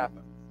does not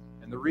happen.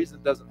 And the reason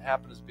it doesn't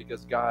happen is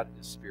because God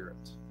is spirit.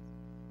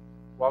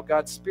 While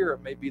God's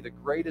spirit may be the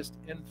greatest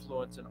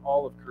influence in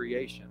all of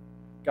creation,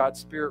 God's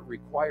spirit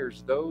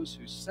requires those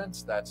who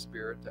sense that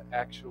spirit to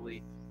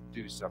actually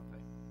do something.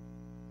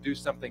 Do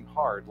something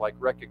hard, like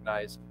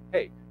recognize,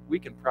 hey, we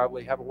can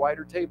probably have a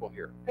wider table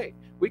here. Hey,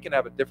 we can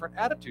have a different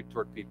attitude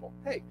toward people.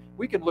 Hey,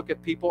 we can look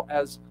at people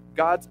as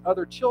God's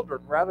other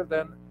children rather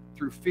than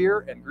through fear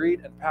and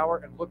greed and power,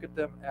 and look at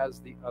them as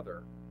the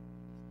other.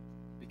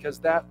 Because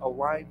that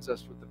aligns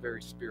us with the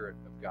very spirit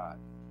of God.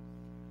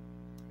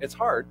 It's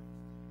hard,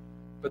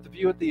 but the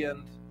view at the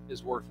end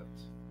is worth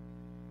it.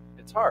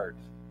 It's hard,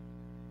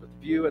 but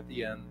the view at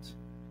the end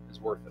is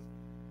worth it.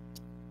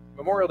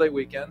 Memorial Day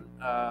weekend,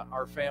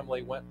 our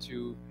family went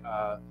to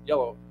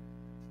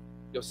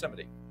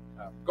Yosemite,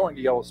 going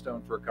to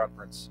Yellowstone for a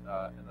conference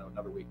in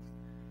another week.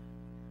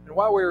 And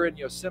while we were in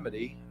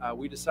Yosemite,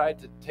 we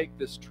decided to take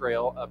this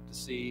trail up to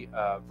see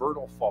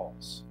Vernal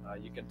Falls.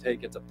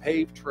 It's a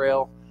paved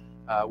trail.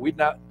 We'd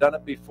not done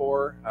it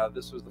before.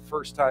 This was the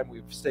first time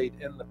we've stayed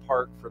in the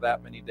park for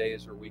that many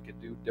days where we could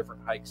do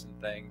different hikes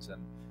and things.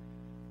 And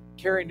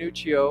Carrie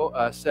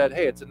Nuccio said,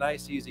 hey, it's a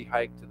nice, easy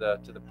hike to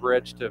the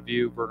bridge to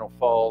view Vernal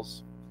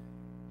Falls.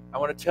 I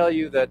want to tell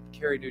you that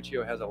Carrie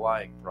Nuccio has a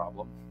lying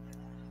problem.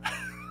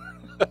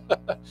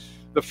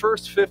 The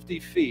first 50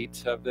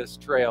 feet of this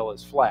trail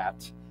is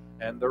flat,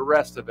 and the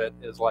rest of it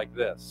is like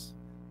this.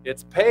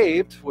 It's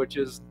paved,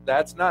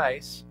 that's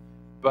nice,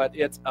 but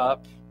it's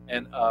up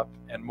and up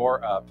and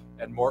more up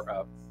and more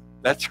up.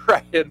 That's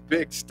right, in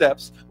big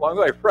steps along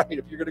the way, right,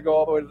 if you're going to go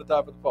all the way to the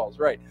top of the falls,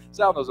 right.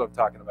 Sal knows what I'm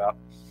talking about.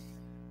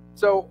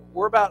 So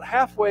we're about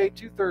halfway,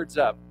 2/3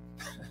 up,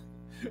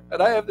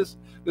 and I have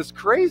this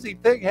crazy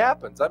thing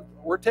happens.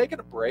 We're taking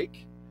a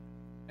break,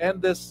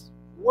 and this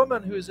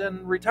woman who's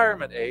in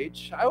retirement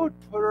age, I would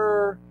put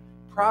her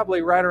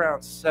probably right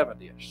around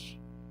 70-ish.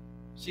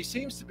 She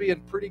seems to be in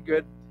pretty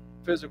good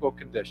physical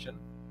condition,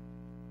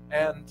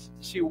 and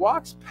she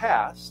walks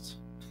past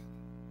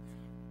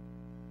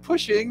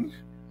pushing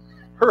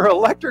her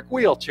electric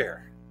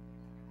wheelchair.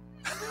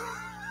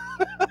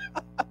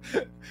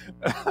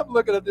 I'm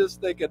looking at this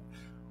thinking,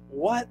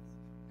 what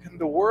in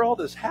the world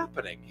is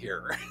happening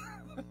here?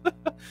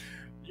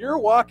 You're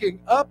walking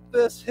up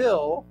this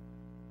hill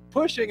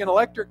pushing an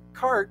electric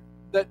cart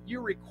that you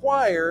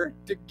require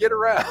to get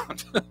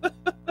around.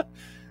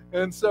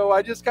 And so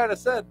I just kind of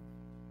said,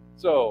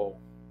 so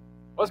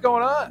what's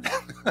going on?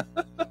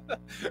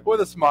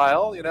 With a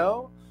smile,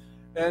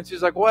 And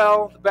she's like,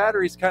 well, the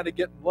battery's kind of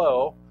getting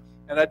low,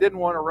 and I didn't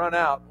want to run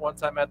out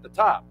once I'm at the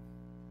top.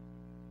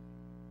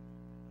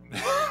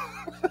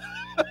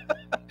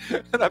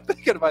 And I'm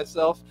thinking to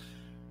myself,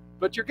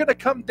 but you're going to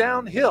come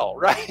downhill,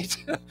 right?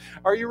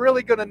 Are you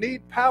really going to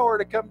need power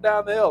to come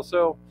down the hill?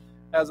 So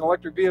as an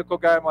electric vehicle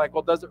guy, I'm like,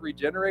 well, does it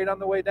regenerate on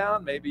the way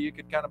down? Maybe you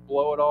could kind of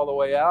blow it all the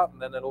way out,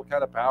 and then it'll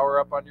kind of power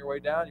up on your way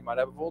down. You might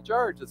have a full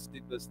charge. This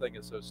thing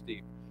is so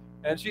steep.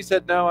 And she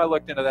said, no, I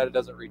looked into that. It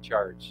doesn't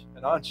recharge.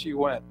 And on she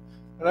went.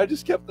 And I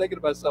just kept thinking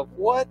to myself,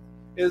 what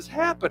is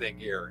happening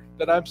here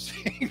that I'm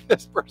seeing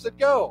this person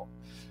go?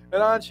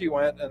 And on she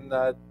went, and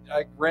I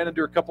ran into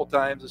her a couple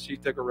times, and she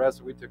took a rest,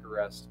 and we took a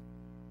rest.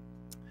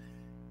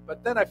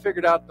 But then I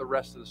figured out the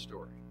rest of the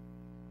story.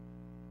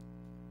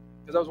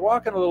 Because I was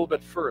walking a little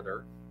bit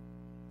further,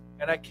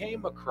 and I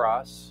came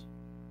across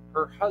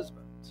her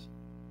husband,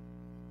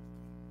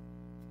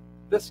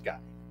 this guy,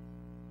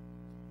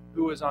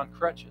 who was on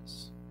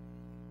crutches.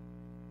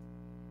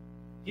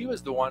 He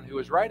was the one who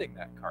was riding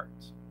that cart.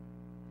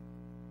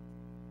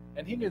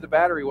 And he knew the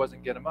battery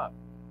wasn't getting him up.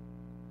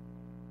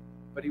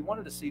 But he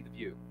wanted to see the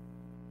view.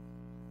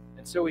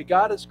 And so he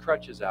got his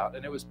crutches out,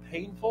 and it was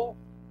painful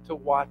to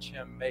watch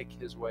him make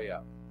his way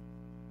up.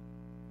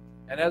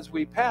 And as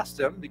we passed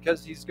him,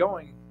 because he's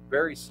going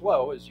very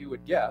slow, as you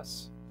would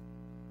guess,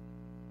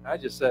 I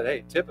just said,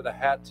 hey, tip of the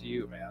hat to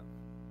you,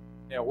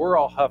 man. We're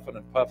all huffing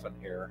and puffing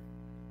here,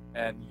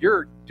 and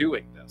you're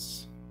doing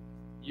this.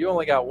 You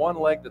only got one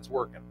leg that's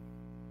working,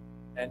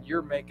 and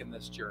you're making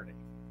this journey.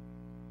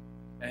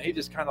 And he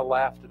just kind of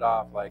laughed it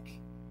off like,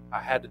 I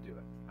had to do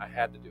it. I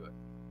had to do it.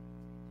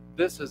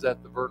 This is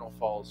at the Vernal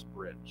Falls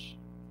Bridge.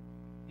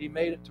 He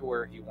made it to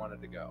where he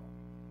wanted to go.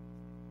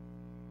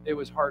 It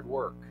was hard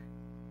work,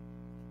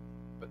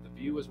 but the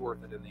view was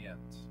worth it in the end.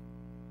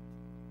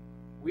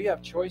 We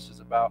have choices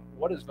about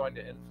what is going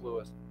to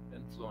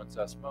influence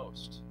us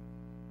most.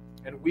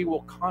 And we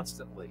will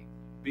constantly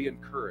be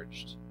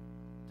encouraged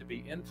to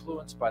be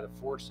influenced by the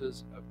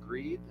forces of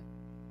greed,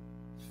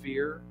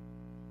 fear,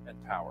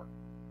 and power.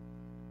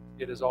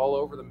 It is all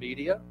over the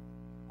media.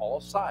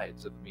 All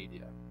sides of the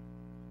media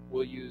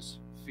will use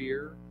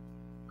fear,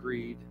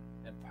 greed,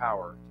 and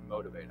power to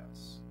motivate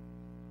us.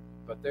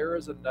 But there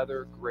is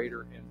another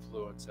greater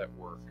influence at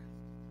work.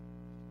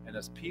 And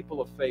as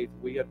people of faith,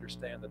 we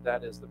understand that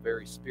that is the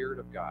very Spirit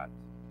of God.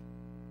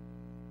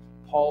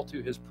 Paul,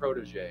 to his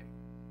protege,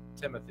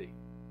 Timothy,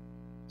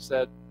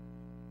 said,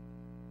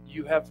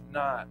 you have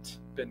not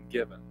been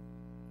given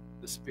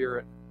the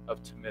spirit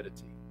of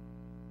timidity,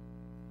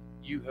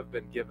 you have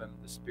been given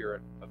the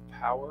spirit of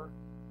power,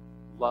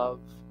 love,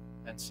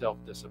 and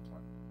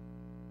self-discipline.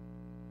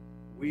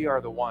 We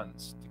are the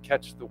ones to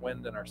catch the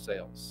wind in our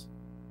sails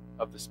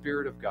of the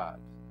Spirit of God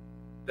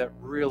that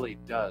really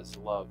does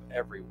love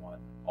everyone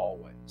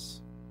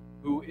always,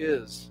 who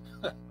is,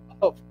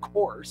 of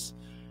course,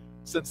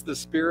 since the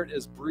Spirit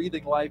is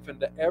breathing life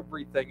into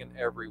everything and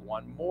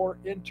everyone, more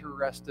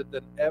interested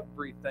than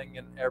everything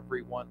and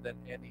everyone than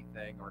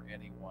anything or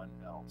anyone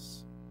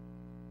else.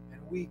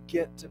 And we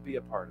get to be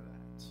a part of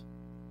that.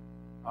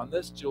 On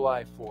this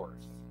July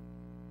 4th,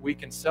 we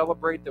can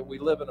celebrate that we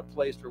live in a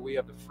place where we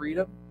have the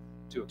freedom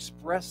to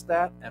express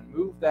that and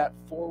move that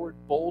forward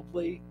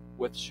boldly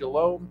with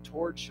shalom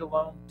toward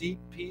shalom, deep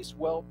peace,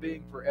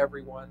 well-being for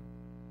everyone.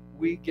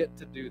 We get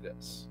to do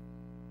this.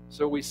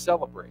 So we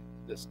celebrate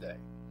this day.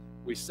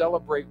 We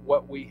celebrate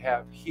what we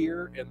have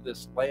here in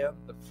this land,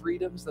 the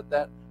freedoms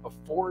that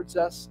affords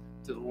us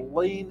to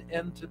lean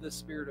into the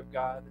Spirit of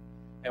God.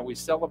 And we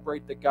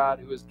celebrate the God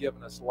who has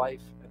given us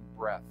life and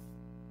breath,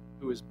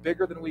 who is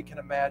bigger than we can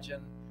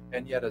imagine,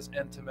 and yet as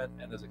intimate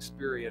and as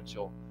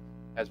experiential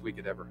as we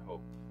could ever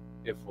hope,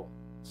 if we'll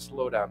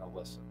slow down and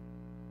listen.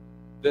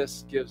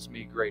 This gives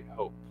me great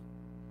hope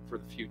for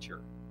the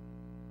future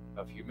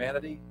of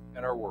humanity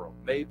and our world.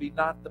 Maybe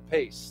not the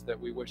pace that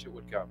we wish it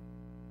would come,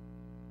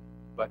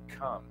 but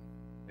come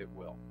it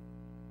will.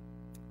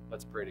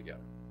 Let's pray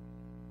together.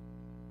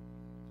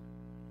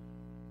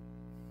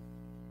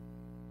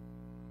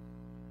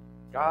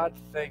 God,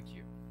 thank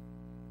you.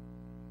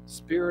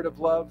 Spirit of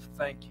love,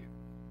 thank you.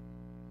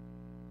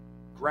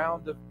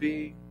 Ground of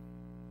being,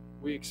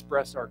 we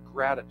express our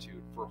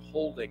gratitude for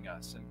holding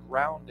us and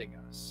grounding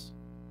us.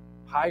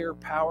 Higher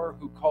power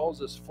who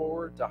calls us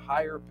forward to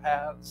higher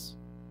paths.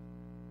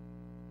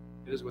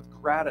 It is with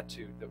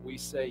gratitude that we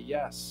say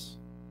yes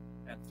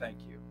and thank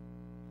you.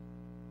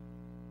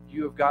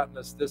 You have gotten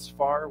us this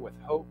far with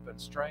hope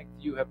and strength.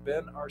 You have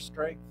been our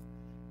strength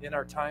in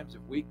our times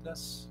of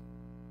weakness,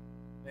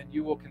 and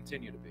you will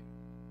continue to be.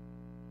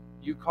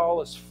 You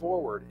call us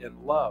forward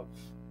in love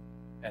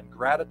and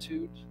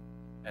gratitude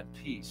and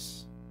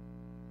peace.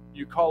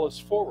 You call us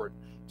forward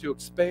to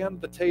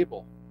expand the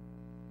table,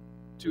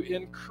 to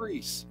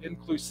increase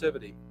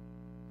inclusivity,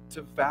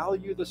 to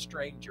value the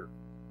stranger,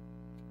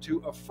 to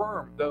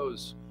affirm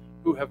those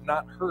who have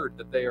not heard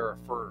that they are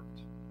affirmed,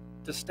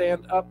 to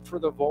stand up for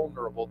the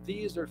vulnerable.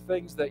 These are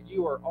things that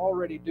you are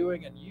already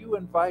doing, and you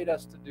invite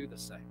us to do the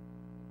same.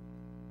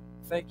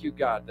 Thank you,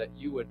 God, that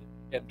you would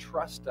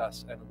entrust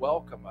us and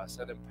welcome us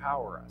and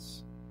empower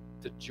us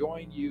to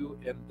join you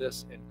in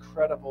this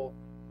incredible,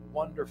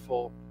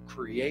 wonderful,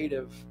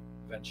 creative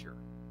venture.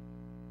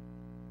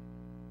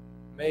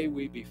 May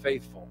we be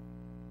faithful.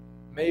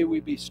 May we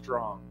be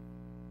strong.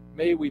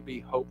 May we be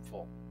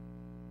hopeful.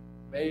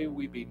 May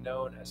we be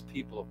known as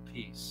people of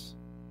peace.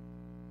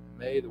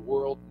 May the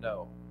world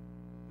know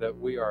that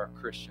we are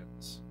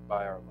Christians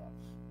by our love.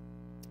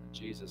 In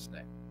Jesus'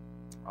 name,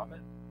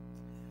 amen.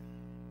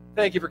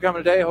 Thank you for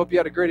coming today. I hope you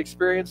had a great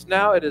experience.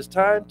 Now it is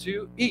time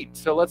to eat.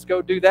 So let's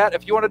go do that.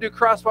 If you want to do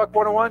Crosswalk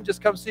 101,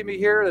 just come see me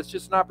here. That's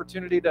just an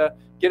opportunity to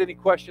get any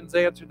questions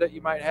answered that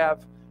you might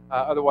have.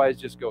 Otherwise,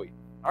 just go eat.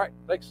 All right,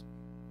 thanks.